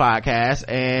Show podcast,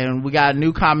 and we got a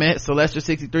new comment.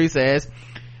 Celestia63 says,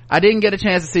 I didn't get a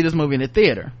chance to see this movie in the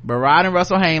theater, but Rod and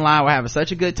Russell Hainline were having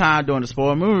such a good time doing the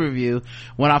spoiled movie review.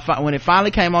 When it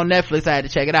finally came on Netflix, I had to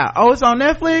check it out. Oh, it's on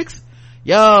Netflix?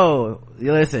 Yo,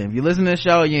 listen, if you listen to the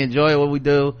show and you enjoy what we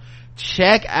do,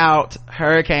 check out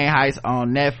Hurricane Heist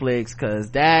on Netflix,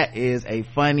 cause that is a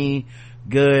funny,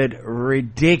 good,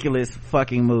 ridiculous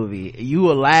fucking movie. You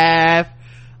will laugh.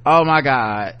 Oh my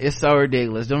god, it's so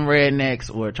ridiculous. Them rednecks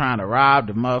were trying to rob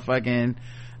the motherfucking,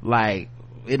 like,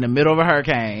 in the middle of a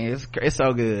hurricane. It's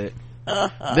so good.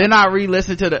 Then I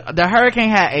re-listened to the hurricane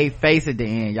had a face at the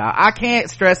end, y'all. I can't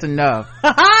stress enough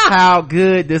how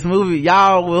good this movie.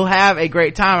 Y'all will have a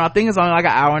great time. I think it's only like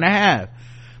an hour and a half.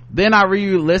 Then I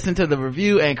re-listened to the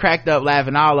review and cracked up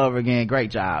laughing all over again.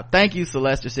 Great job. Thank you,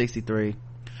 Celestia63.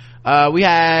 We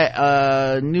had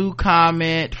a new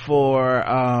comment for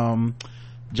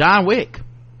John Wick.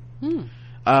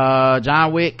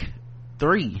 John Wick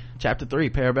 3, chapter 3,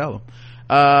 Parabellum.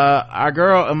 Our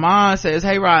girl Iman says,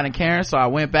 hey Rod and Karen, so I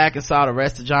went back and saw the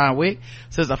rest of John Wick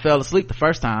since I fell asleep the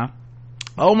first time.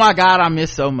 Oh my god, I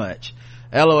missed so much.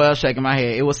 LOL, shaking my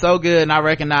head. It was so good, and I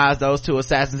recognized those 2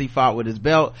 assassins he fought with his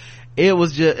belt. It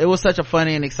was such a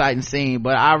funny and exciting scene,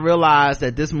 but I realized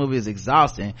that this movie is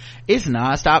exhausting. It's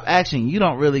non-stop action. You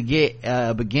don't really get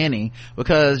a beginning,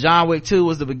 because John Wick 2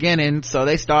 was the beginning, so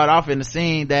they start off in the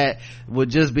scene that would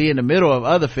just be in the middle of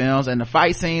other films, and the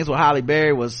fight scenes with Halle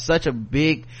Berry was such a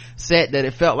big set that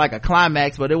it felt like a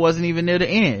climax, but it wasn't even near the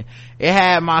end. It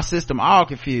had my system all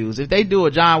confused. If they do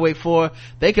a John Wick 4,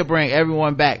 they could bring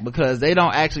everyone back, because they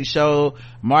don't actually show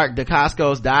Mark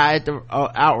Dacascos die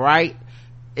outright.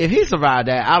 If he survived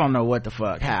that, I don't know what the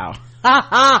fuck, how.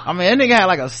 I mean, that nigga had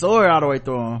like a sword all the way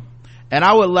through him. And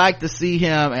I would like to see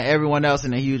him and everyone else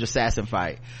in a huge assassin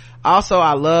fight. Also,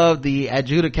 I love the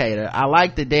adjudicator. I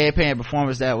like the deadpan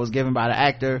performance that was given by the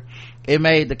actor. It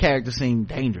made the character seem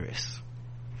dangerous.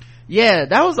 Yeah,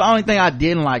 that was the only thing I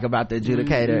didn't like about the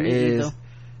adjudicator is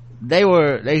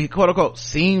they quote unquote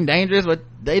seemed dangerous, but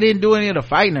they didn't do any of the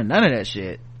fighting or none of that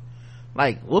shit.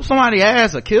 Like, whoop somebody's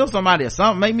ass or kill somebody or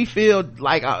something, make me feel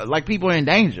like people are in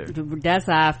danger. That's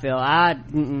how I feel.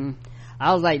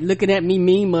 I was like looking at me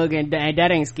mean mugging, and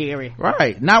that ain't scary.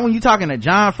 Right. Not when you talking to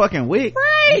John fucking Wick.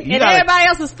 Right. And everybody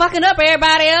else is fucking up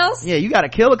everybody else. Yeah, you gotta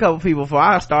kill a couple people before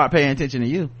I start paying attention to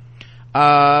you.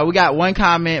 We got one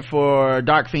comment for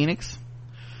Dark Phoenix.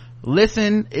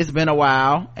 Listen, it's been a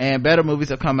while and better movies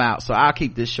have come out, so I'll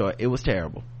keep this short. It was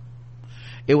terrible.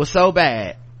 It was so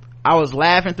bad. I was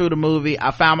laughing through the movie.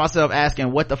 I found myself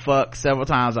asking what the fuck several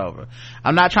times over.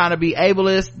 I'm not trying to be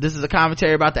ableist. This is a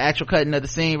commentary about the actual cutting of the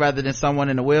scene rather than someone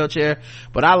in a wheelchair,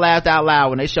 but I laughed out loud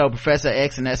when they showed Professor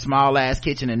X in that small ass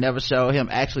kitchen and never showed him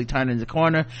actually turning the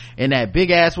corner in that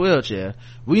big ass wheelchair.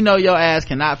 We know your ass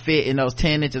cannot fit in those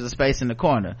 10 inches of space in the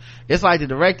corner. It's like the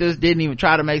directors didn't even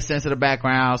try to make sense of the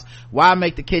backgrounds. Why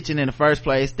make the kitchen in the first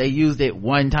place? They used it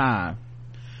one time.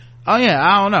 Oh yeah,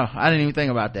 I don't know, I didn't even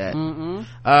think about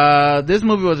that. This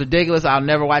movie was ridiculous. I'll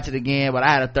never watch it again, but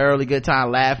I had a thoroughly good time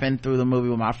laughing through the movie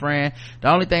with my friend.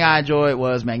 The only thing I enjoyed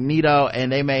was Magneto,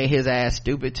 and they made his ass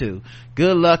stupid too.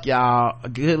 Good luck y'all,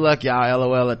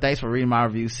 LOL, and thanks for reading my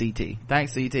review, CT.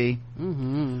 Thanks, CT.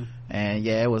 And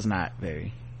yeah, it was not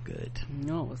very good.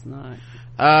 No, it was not.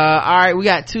 Alright, we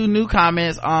got 2 new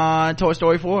comments on Toy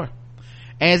Story 4.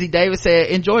 Angie Davis said,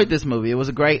 enjoyed this movie. It was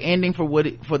a great ending for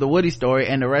the Woody story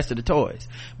and the rest of the toys.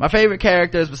 My favorite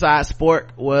characters besides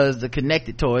Spork was the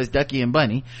connected toys, Ducky and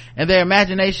Bunny, and their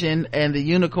imagination, and the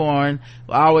unicorn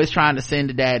always trying to send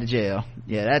the dad to jail.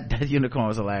 Yeah, that unicorn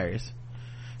was hilarious.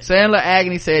 Sandler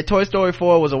Agony said, Toy Story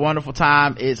 4 was a wonderful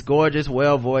time. It's gorgeous,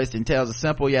 well voiced, and tells a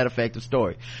simple yet effective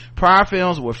story. Prior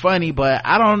films were funny, but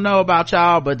I don't know about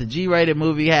y'all, but the G-rated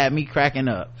movie had me cracking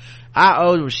up. I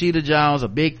owe Rashida Jones a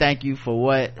big thank you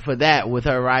for that with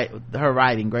her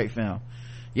writing. Great film.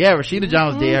 Yeah, Rashida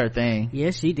Jones did her thing.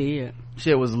 Yes, she did.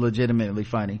 Shit was legitimately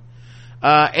funny.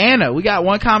 Anna, we got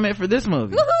one comment for this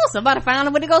movie. Woohoo, somebody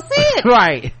finally went to go see it.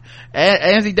 Right.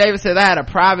 Angie Davis said, I had a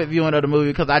private viewing of the movie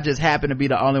because I just happened to be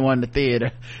the only one in the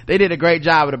theater. They did a great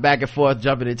job of the back and forth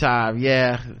jumping in time.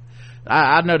 Yeah.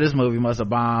 I know this movie must have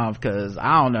bombed because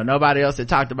I don't know, nobody else had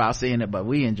talked about seeing it, but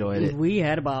we enjoyed it. We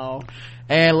had a ball.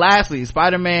 And lastly,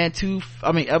 episode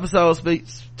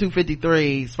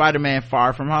 253, Spider-Man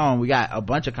Far From Home. We got a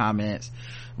bunch of comments.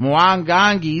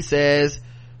 Mwangangi says,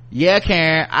 yeah,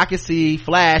 Karen, I could see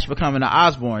Flash becoming an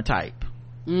Osborn type.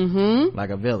 Like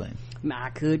a villain. I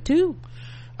could too.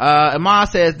 Iman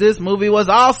says, this movie was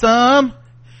awesome.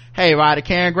 Hey, Ryder,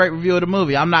 Karen, great review of the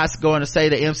movie. I'm not going to say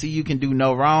the MCU can do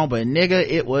no wrong, but nigga,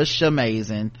 it was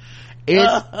shamazing.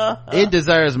 It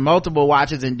deserves multiple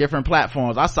watches in different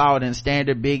platforms. I saw it in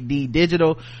standard Big D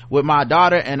digital with my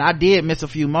daughter, and I did miss a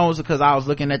few moments because I was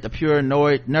looking at the pure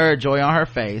nerd joy on her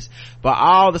face. But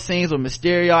all the scenes with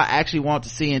Mysterio I actually want to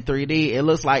see in 3D. It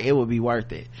looks like it would be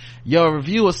worth it. Your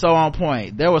review was so on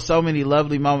point. There were so many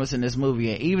lovely moments in this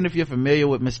movie, and even if you're familiar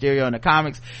with Mysterio in the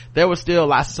comics, there were still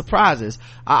lots of surprises.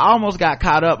 I almost got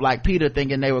caught up like Peter,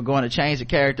 thinking they were going to change the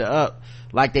character up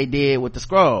like they did with the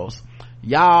Skrulls.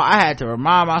 Y'all, I had to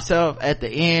remind myself at the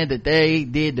end that they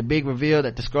did the big reveal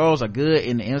that the Skrulls are good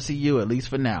in the MCU, at least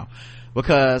for now,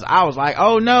 because I was like,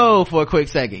 oh no, for a quick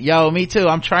second. Yo, me too.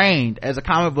 I'm trained as a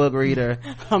comic book reader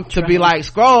to be like,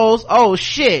 Skrulls, oh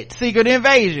shit, Secret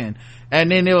Invasion. And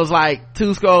then it was like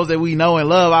 2 Skrulls that we know and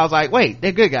love. I was like, wait,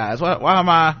 they're good guys. Why am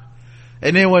I?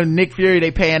 And then when Nick Fury, they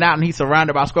paying out and he's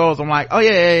surrounded by Skrulls, I'm like, oh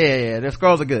yeah, the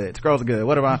Skrulls are good.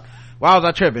 Why was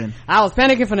I tripping? I was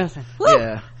panicking for nothing. Woo!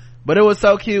 Yeah. But it was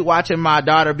so cute watching my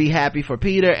daughter be happy for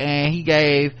Peter, and he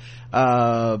gave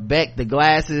Beck the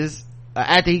glasses.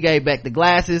 After he gave Beck the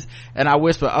glasses, and I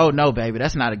whispered, oh no baby,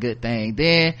 that's not a good thing.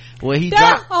 Then when he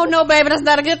dropped, oh no baby, that's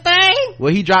not a good thing,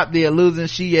 when he dropped the illusion,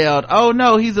 she yelled, oh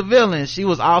no, he's a villain. She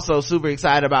was also super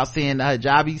excited about seeing the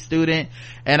hijabi student,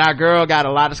 and our girl got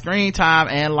a lot of screen time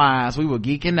and lines. We were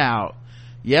geeking out.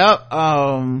 Yep.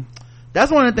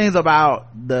 That's one of the things about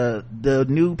the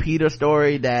new Peter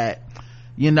story that,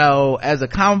 you know, as a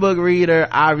comic book reader,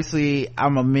 obviously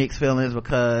I'm a mixed feelings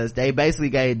because they basically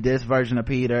gave this version of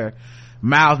Peter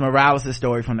Miles Morales'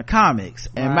 story from the comics,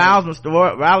 and Miles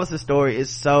Morales' story is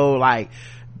so like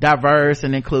diverse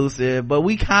and inclusive, but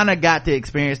we kind of got to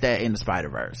experience that in the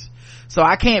Spider-Verse, so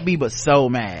I can't be but so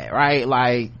mad, right?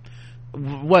 Like,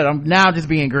 what, I'm now just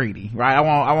being greedy, right? I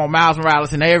want Miles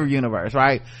Morales in every universe,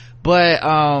 right? But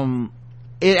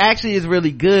it actually is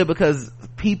really good because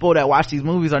people that watch these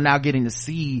movies are now getting to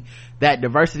see that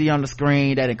diversity on the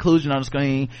screen, that inclusion on the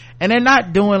screen, and they're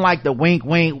not doing like the wink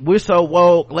we're so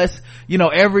woke, let's, you know,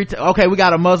 okay, we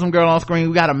got a Muslim girl on screen,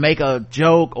 we got to make a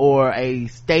joke or a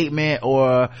statement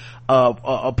or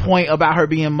a point about her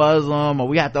being Muslim, or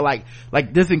we have to like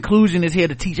this inclusion is here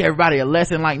to teach everybody a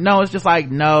lesson. Like, no, it's just like,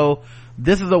 no,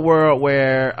 this is a world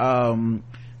where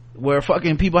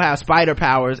fucking people have spider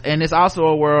powers, and it's also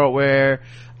a world where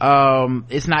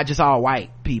it's not just all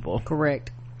white people.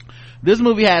 Correct. This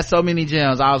movie has so many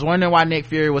gems. I was wondering why Nick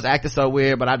Fury was acting so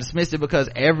weird, but I dismissed it because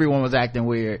everyone was acting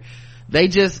weird. They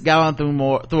just gone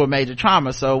through a major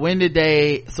trauma. So when they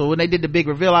did the big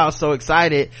reveal, I was so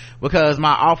excited because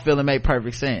my off feeling made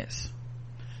perfect sense.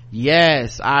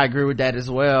 Yes, I agree with that as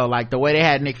well. Like the way they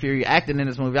had Nick Fury acting in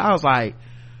this movie, I was like,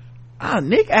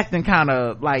 Nick acting kind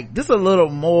of like this a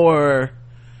little more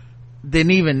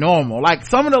than even normal. Like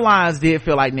some of the lines did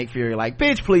feel like Nick Fury, like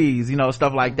bitch please, you know,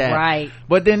 stuff like that, right?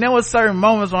 But then there was certain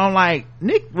moments where I'm like,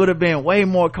 Nick would have been way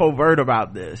more covert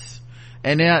about this,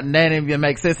 and then it even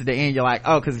makes sense at the end. You're like,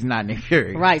 oh, because he's not Nick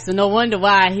Fury, right? So no wonder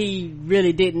why he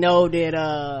really didn't know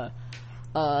that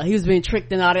he was being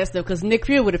tricked and all that stuff, because Nick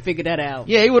Fury would have figured that out.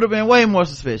 Yeah, he would have been way more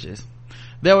suspicious.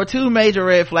 There were 2 major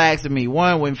red flags to me.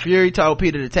 One, when Fury told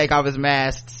Peter to take off his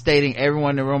mask, stating everyone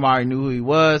in the room already knew who he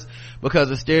was, because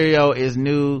Mysterio is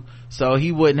new, so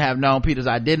he wouldn't have known Peter's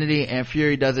identity, and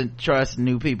Fury doesn't trust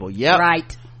new people. Yep.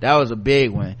 Right. That was a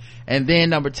big one. And then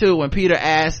number 2, when Peter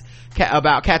asked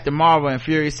about Captain Marvel and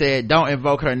Fury said, don't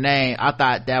invoke her name, I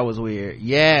thought that was weird.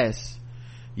 Yes.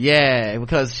 Yeah,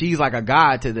 because she's like a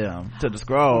god to them, to the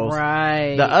Skrulls.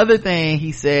 Right. The other thing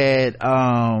he said,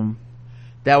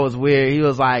 that was weird, he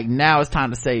was like, now it's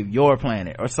time to save your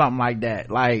planet or something like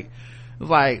that. Like, it was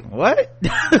like, what?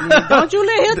 Don't you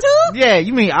live here too? Yeah,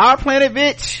 you mean our planet,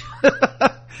 bitch?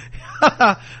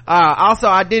 Also,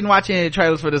 I didn't watch any of the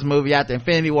trailers for this movie. After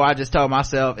Infinity War, I just told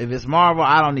myself, if it's Marvel,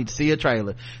 I don't need to see a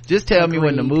trailer. Just tell me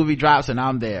when the movie drops and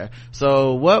I'm there.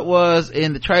 So what was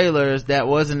in the trailers that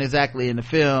wasn't exactly in the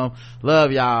film?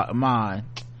 Love y'all, mine.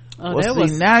 Oh, well,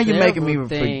 see, now you're making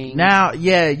me now.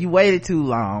 Yeah, you waited too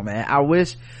long, man. I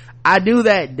wish I knew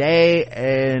that day,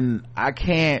 and I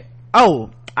can't. Oh,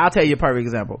 I'll tell you a perfect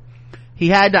example. he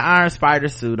had the Iron Spider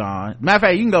suit on. Matter of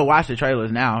fact, you can go watch the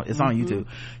trailers now. It's on YouTube.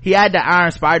 He had the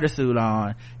Iron Spider suit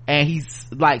on, and he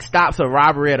like stops a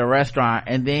robbery at a restaurant,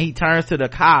 and then he turns to the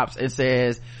cops and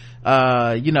says,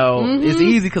 it's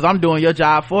easy because I'm doing your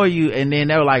job for you. And then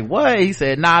they were like, what? He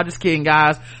said, nah, just kidding,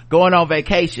 guys, going on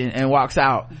vacation, and walks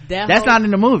out. That's not in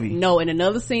the movie. No, in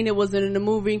another scene that wasn't in the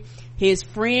movie, his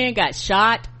friend got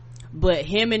shot, but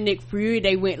him and Nick Fury,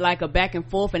 they went like a back and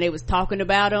forth, and they was talking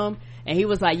about him, and he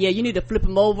was like, yeah, you need to flip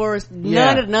him over.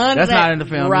 None of that. That's not in the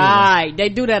film right either. They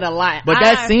do that a lot, but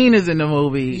that scene is in the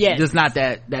movie. Yes. Just not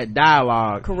that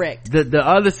dialogue. Correct. The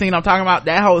other scene I'm talking about,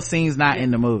 that whole scene's not in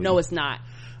the movie. No, it's not.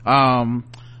 Well,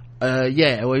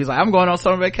 he's like, I'm going on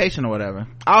summer vacation or whatever.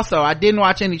 Also, I didn't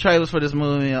watch any trailers for this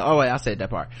movie. Oh wait, I said that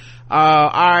part.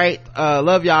 Alright,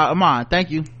 love y'all. Amon,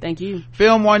 thank you.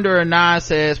 Film Wanderer 9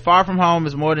 says, Far From Home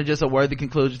is more than just a worthy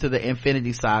conclusion to the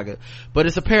Infinity Saga, but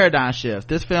it's a paradigm shift.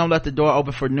 This film left the door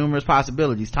open for numerous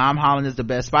possibilities. Tom Holland is the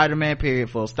best Spider-Man, period,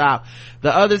 full stop.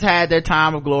 The others had their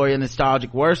time of glory and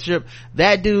nostalgic worship.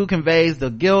 That dude conveys the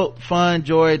guilt, fun,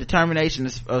 joy, determination,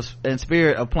 and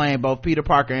spirit of playing both Peter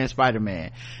Parker and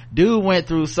Spider-Man. Dude went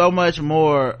through so much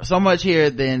here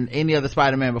than any other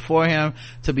Spider-Man before him,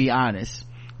 to be honest.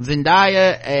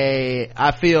 Zendaya,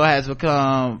 I feel, has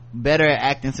become better at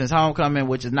acting since Homecoming,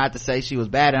 which is not to say she was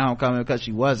bad at Homecoming, because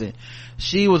she wasn't.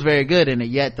 She was very good in it,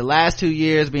 yet the last 2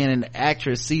 years being an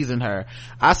actress seasoned her.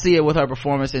 I see it with her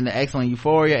performance in the excellent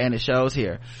Euphoria, and it shows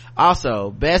here. Also,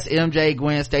 best MJ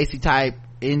Gwen Stacy type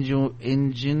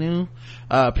ingenue,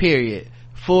 period,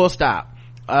 full stop.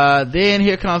 Then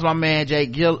here comes my man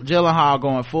Jake Gyllenhaal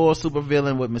going full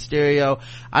supervillain with Mysterio.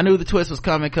 I knew the twist was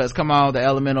coming, cause come on, the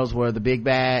Elementals were the big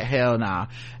bad. Hell nah.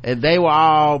 And they were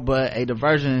all but a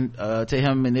diversion to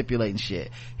him manipulating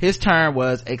shit. His turn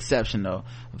was exceptional,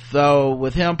 though,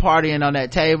 with him partying on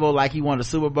that table like he won a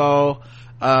Super Bowl.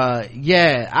 I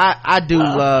do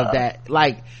love that,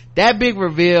 like that big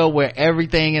reveal where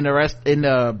everything in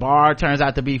the bar turns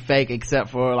out to be fake except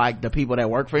for like the people that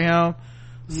work for him.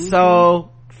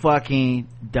 So fucking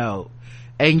dope.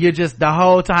 And you're just, the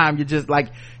whole time you're just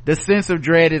like, the sense of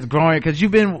dread is growing, because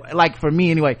you've been, like, for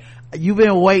me anyway, you've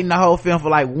been waiting the whole film for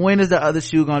like, when is the other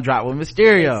shoe gonna drop with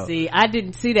Mysterio? See, I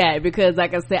didn't see that because,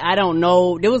 like I said, I don't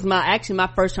know. It was my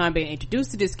first time being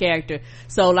introduced to this character.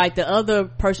 So like the other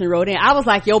person wrote in, I was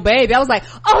like, yo baby, I was like,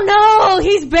 oh no,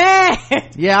 he's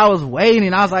bad. Yeah, I was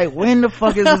waiting. I was like, when the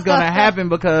fuck is this gonna happen?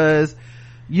 Because,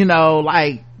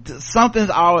 like,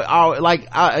 something's always like,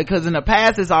 because in the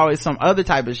past it's always some other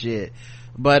type of shit,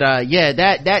 but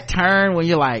that turn when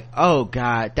you're like, oh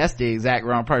god, that's the exact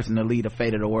wrong person to lead the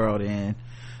fate of the world in.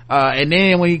 And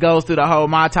then when he goes through the whole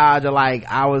montage of like,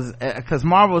 because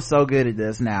Marvel's so good at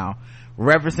this now,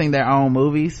 referencing their own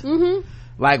movies.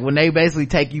 Like when they basically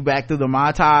take you back through the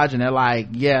montage and they're like,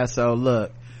 yeah, so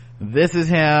look, this is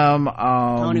him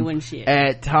Tony wouldn't shit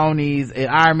at Tony's in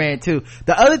Iron Man 2.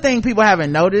 The other thing people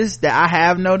haven't noticed that I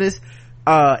have noticed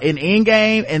in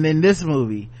Endgame and in this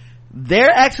movie, they're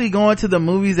actually going to the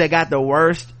movies that got the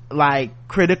worst like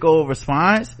critical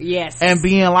response, yes, and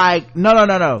being like,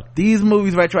 no, these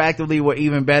movies retroactively were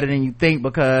even better than you think,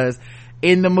 because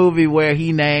in the movie where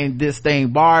he named this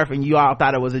thing Barf and you all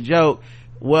thought it was a joke,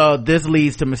 well, this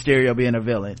leads to Mysterio being a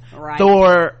villain. Right.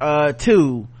 Thor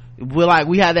 2,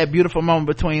 we had that beautiful moment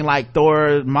between like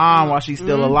Thor's mom while she's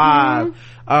still alive.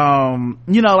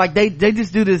 Like they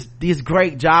just do this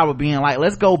great job of being like,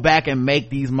 let's go back and make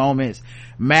these moments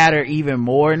matter even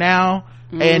more now.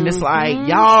 And it's like,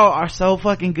 y'all are so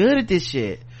fucking good at this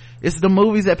shit. It's the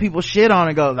movies that people shit on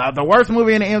and go, the worst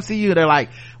movie in the MCU. They're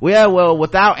like, well,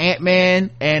 without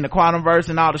Ant-Man and the Quantumverse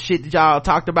and all the shit that y'all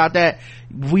talked about, that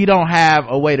we don't have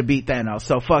a way to beat Thanos,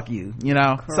 so fuck you.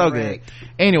 Correct. So good.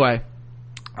 Anyway,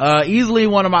 easily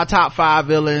one of my top 5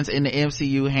 villains in the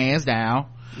MCU, hands down.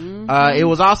 It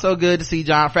was also good to see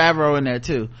Jon Favreau in there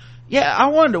too. Yeah, I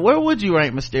wonder, where would you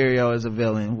rank Mysterio as a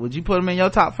villain? Would you put him in your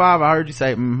top 5? I heard you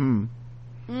say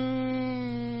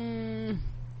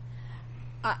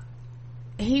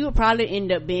he would probably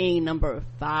end up being number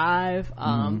 5,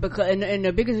 because and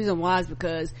the biggest reason why is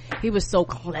because he was so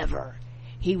clever.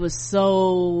 He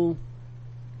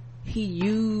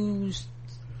used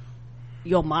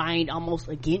your mind almost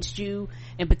against you,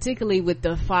 and particularly with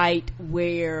the fight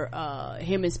where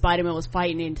him and Spider-Man was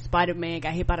fighting and Spider-Man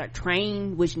got hit by that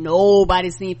train, which nobody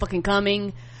seen fucking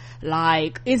coming.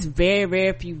 Like, it's very,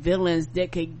 very few villains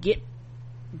that could get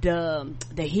the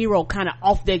hero kind of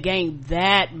off their game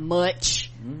that much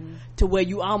to where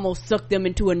you almost suck them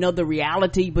into another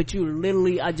reality, but you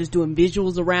literally are just doing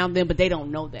visuals around them, but they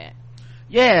don't know that.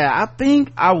 Yeah, I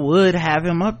think I would have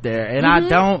him up there, and I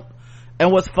don't,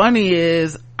 And what's funny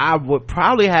is I would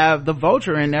probably have the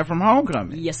Vulture in there from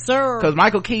Homecoming. Yes, sir. Because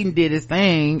Michael Keaton did his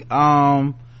thing.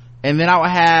 And then I would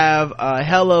have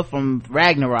Hela from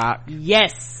Ragnarok.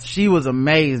 Yes, she was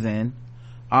amazing.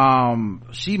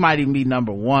 She might even be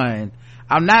number one.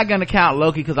 I'm not gonna count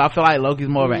Loki because I feel like Loki's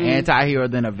more of an anti-hero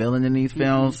than a villain in these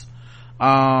films.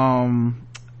 And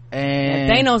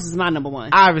Thanos is my number one.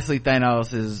 Obviously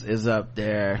Thanos is up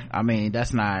there. I mean,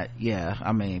 that's not,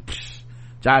 I mean,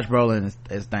 Josh Brolin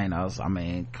is Thanos. I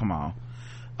mean, come on.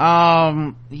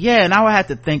 And I would have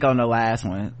to think on the last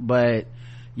one, but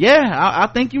I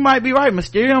think you might be right.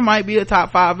 Mysterio might be a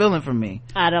top 5 villain for me.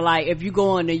 Out of like, if you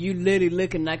go on there, you literally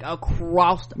looking like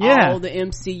across all the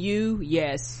MCU.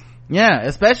 Yes. Yeah,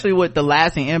 especially with the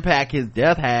lasting impact his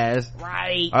death has.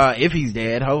 Right. If he's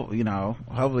dead,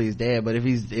 hopefully he's dead, but if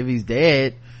he's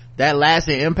dead, that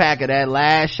lasting impact of that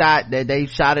last shot that they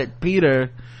shot at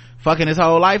Peter, fucking his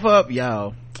whole life up,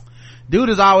 dude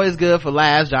is always good for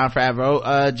laughs. Jon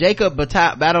Favreau. Jacob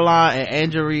Batalon and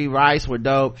Andrew Rice were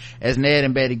dope as Ned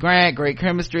and Betty Grant. Great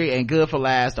chemistry and good for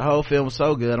laughs. The whole film was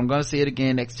so good. I'm gonna see it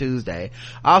again next Tuesday.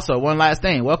 Also, one last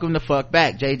thing. Welcome to Fuck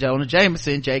Back. J. Jonah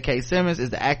Jameson. J.K. Simmons is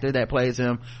the actor that plays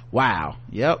him. Wow.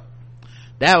 Yep.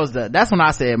 That's when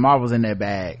I said Marvel's in their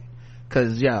bag.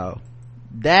 Cause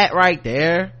that right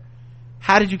there,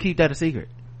 how did you keep that a secret?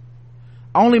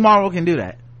 Only Marvel can do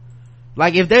that.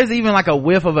 Like, if there's even like a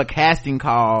whiff of a casting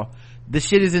call, the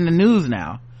shit is in the news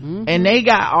now. And they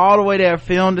got all the way there,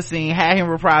 filmed the scene, had him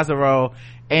reprise the role,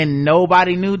 and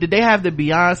nobody knew. Did they have the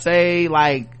Beyonce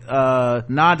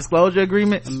non-disclosure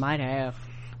agreements? Might have.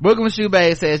 Brooklyn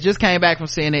Shoebay says, just came back from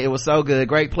seeing it. It was so good.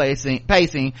 Great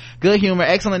pacing, good humor,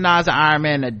 excellent nods to Iron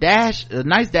Man, a nice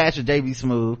dash of JB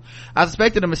Smooth. I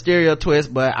suspected a Mysterio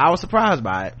twist, but I was surprised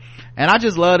by it. And I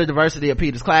just love the diversity of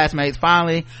Peter's classmates.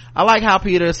 Finally, I like how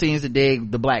Peter seems to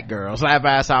dig the black girls. Laugh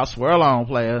ass out, swirl on,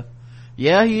 player.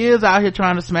 Yeah, he is out here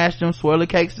trying to smash them swirly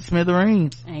cakes to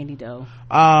smithereens. Ain't he though?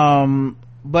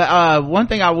 But one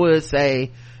thing I would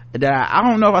say that I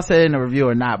don't know if I said it in the review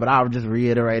or not, but I'll just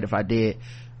reiterate if I did.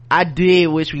 I did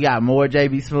wish we got more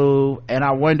JB Smooth, and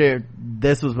I wonder if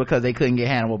this was because they couldn't get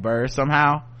Hannibal Buress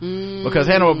somehow. Because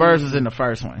Hannibal Buress was in the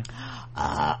first one.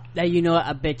 You know what?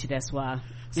 I bet you that's why.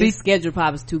 His schedule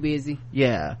probably was too busy.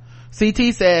 Yeah.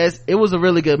 CT says, it was a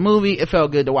really good movie. It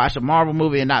felt good to watch a Marvel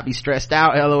movie and not be stressed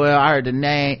out. LOL. I heard the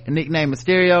nickname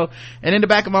Mysterio, and in the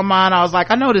back of my mind I was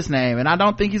like, I know this name and I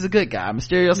don't think he's a good guy.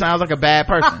 Mysterio sounds like a bad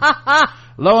person.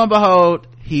 Lo and behold,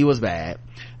 he was bad.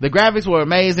 The graphics were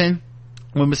amazing.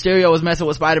 When Mysterio was messing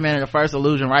with Spider-Man in the first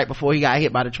illusion right before he got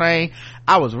hit by the train,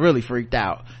 I was really freaked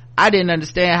out. I didn't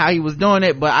understand how he was doing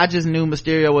it, but I just knew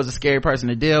Mysterio was a scary person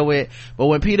to deal with. But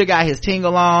when Peter got his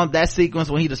tingle on, that sequence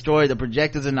when he destroyed the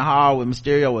projectors in the hall with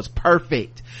Mysterio was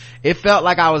perfect. It felt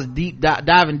like I was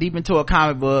diving deep into a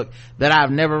comic book that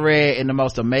I've never read in the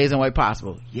most amazing way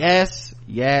possible. Yes.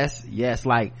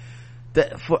 Like,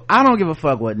 I don't give a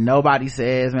fuck what nobody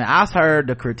says, man. I've heard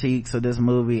the critiques of this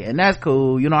movie, and that's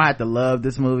cool. You don't have to love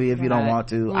this movie if you don't want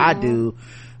to. I do.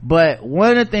 But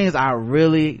one of the things I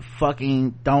really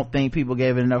fucking don't think people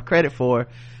gave it enough credit for,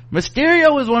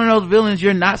 Mysterio is one of those villains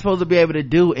you're not supposed to be able to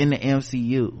do in the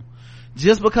MCU.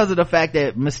 Just because of the fact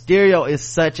that Mysterio is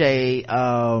such a,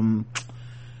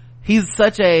 he's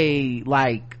such a,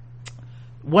 like,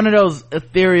 one of those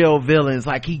ethereal villains.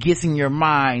 Like, he gets in your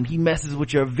mind, he messes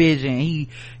with your vision, he,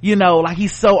 like,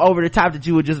 he's so over the top that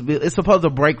you would just be, it's supposed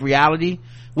to break reality,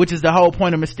 which is the whole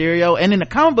point of Mysterio. And in the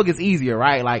comic book it's easier,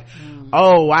 right? Like,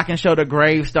 I can show the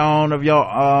gravestone of your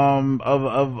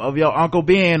of your Uncle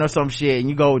Ben or some shit, and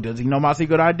you go, does he know my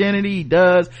secret identity? He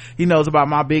does. He knows about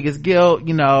my biggest guilt.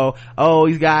 He's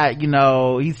got,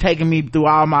 he's taking me through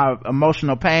all my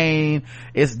emotional pain.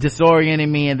 It's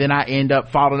disorienting me, and then I end up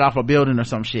falling off a building or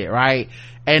some shit, right?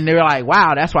 And they're like,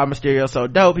 wow, that's why Mysterio's so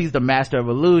dope. He's the master of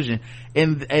illusion.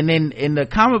 And then in the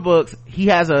comic books, he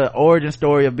has an origin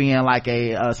story of being like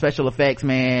a special effects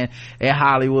man in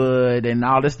Hollywood and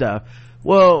all this stuff.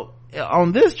 Well,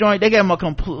 on this joint, they gave him a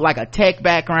complete, like, a tech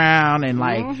background and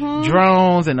like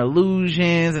drones and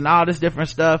illusions and all this different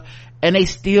stuff. And they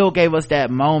still gave us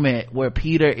that moment where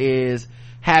Peter is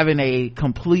having a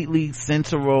completely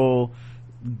sensual,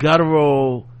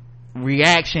 guttural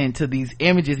reaction to these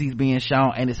images he's being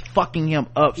shown, and it's fucking him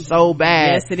up so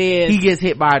bad. Yes, it is. He gets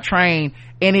hit by a train,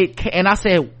 and I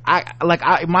said,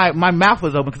 my mouth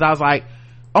was open because I was like,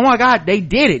 oh my god, they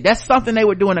did it. That's something they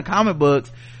would do in the comic books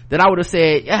that I would have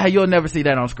said, yeah, you'll never see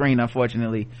that on screen,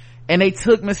 unfortunately. And they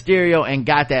took Mysterio and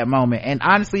got that moment, and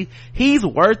honestly, he's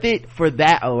worth it for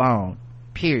that alone,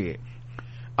 period.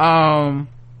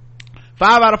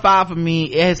 5 out of 5 for me.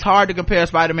 It's hard to compare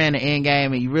Spider-Man to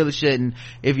Endgame, and you really shouldn't.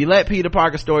 If you let Peter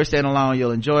Parker's story stand alone,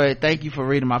 you'll enjoy it. Thank you for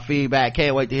reading my feedback.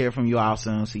 Can't wait to hear from you all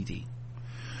soon. CT.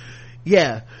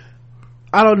 Yeah,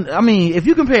 I mean, if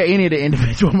you compare any of the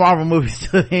individual Marvel movies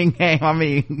to Endgame, I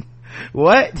mean,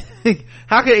 what?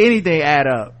 How could anything add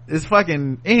up? It's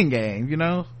fucking Endgame, you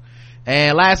know?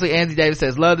 And lastly, Andy Davis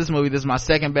says, love this movie. This is my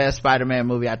second best Spider-Man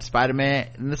movie after Spider-Man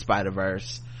and the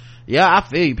Spider-Verse. Yeah, I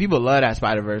feel you. People love that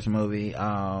Spider-Verse movie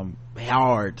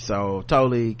hard, so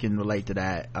totally can relate to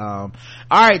that. All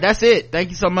right, that's it.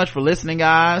 Thank you so much for listening,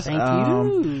 guys. Thank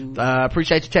you.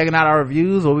 Appreciate you checking out our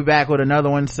reviews. We'll be back with another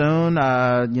one soon.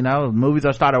 You know, movies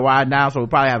are starting to wind down, so we'll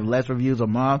probably have less reviews a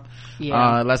month.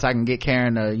 Unless I can get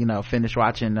Karen to, you know, finish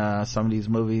watching some of these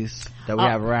movies that we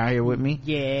have around here with me.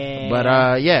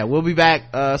 But yeah, we'll be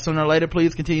back sooner or later.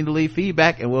 Please continue to leave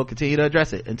feedback and we'll continue to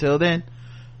address it. Until then,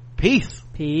 peace.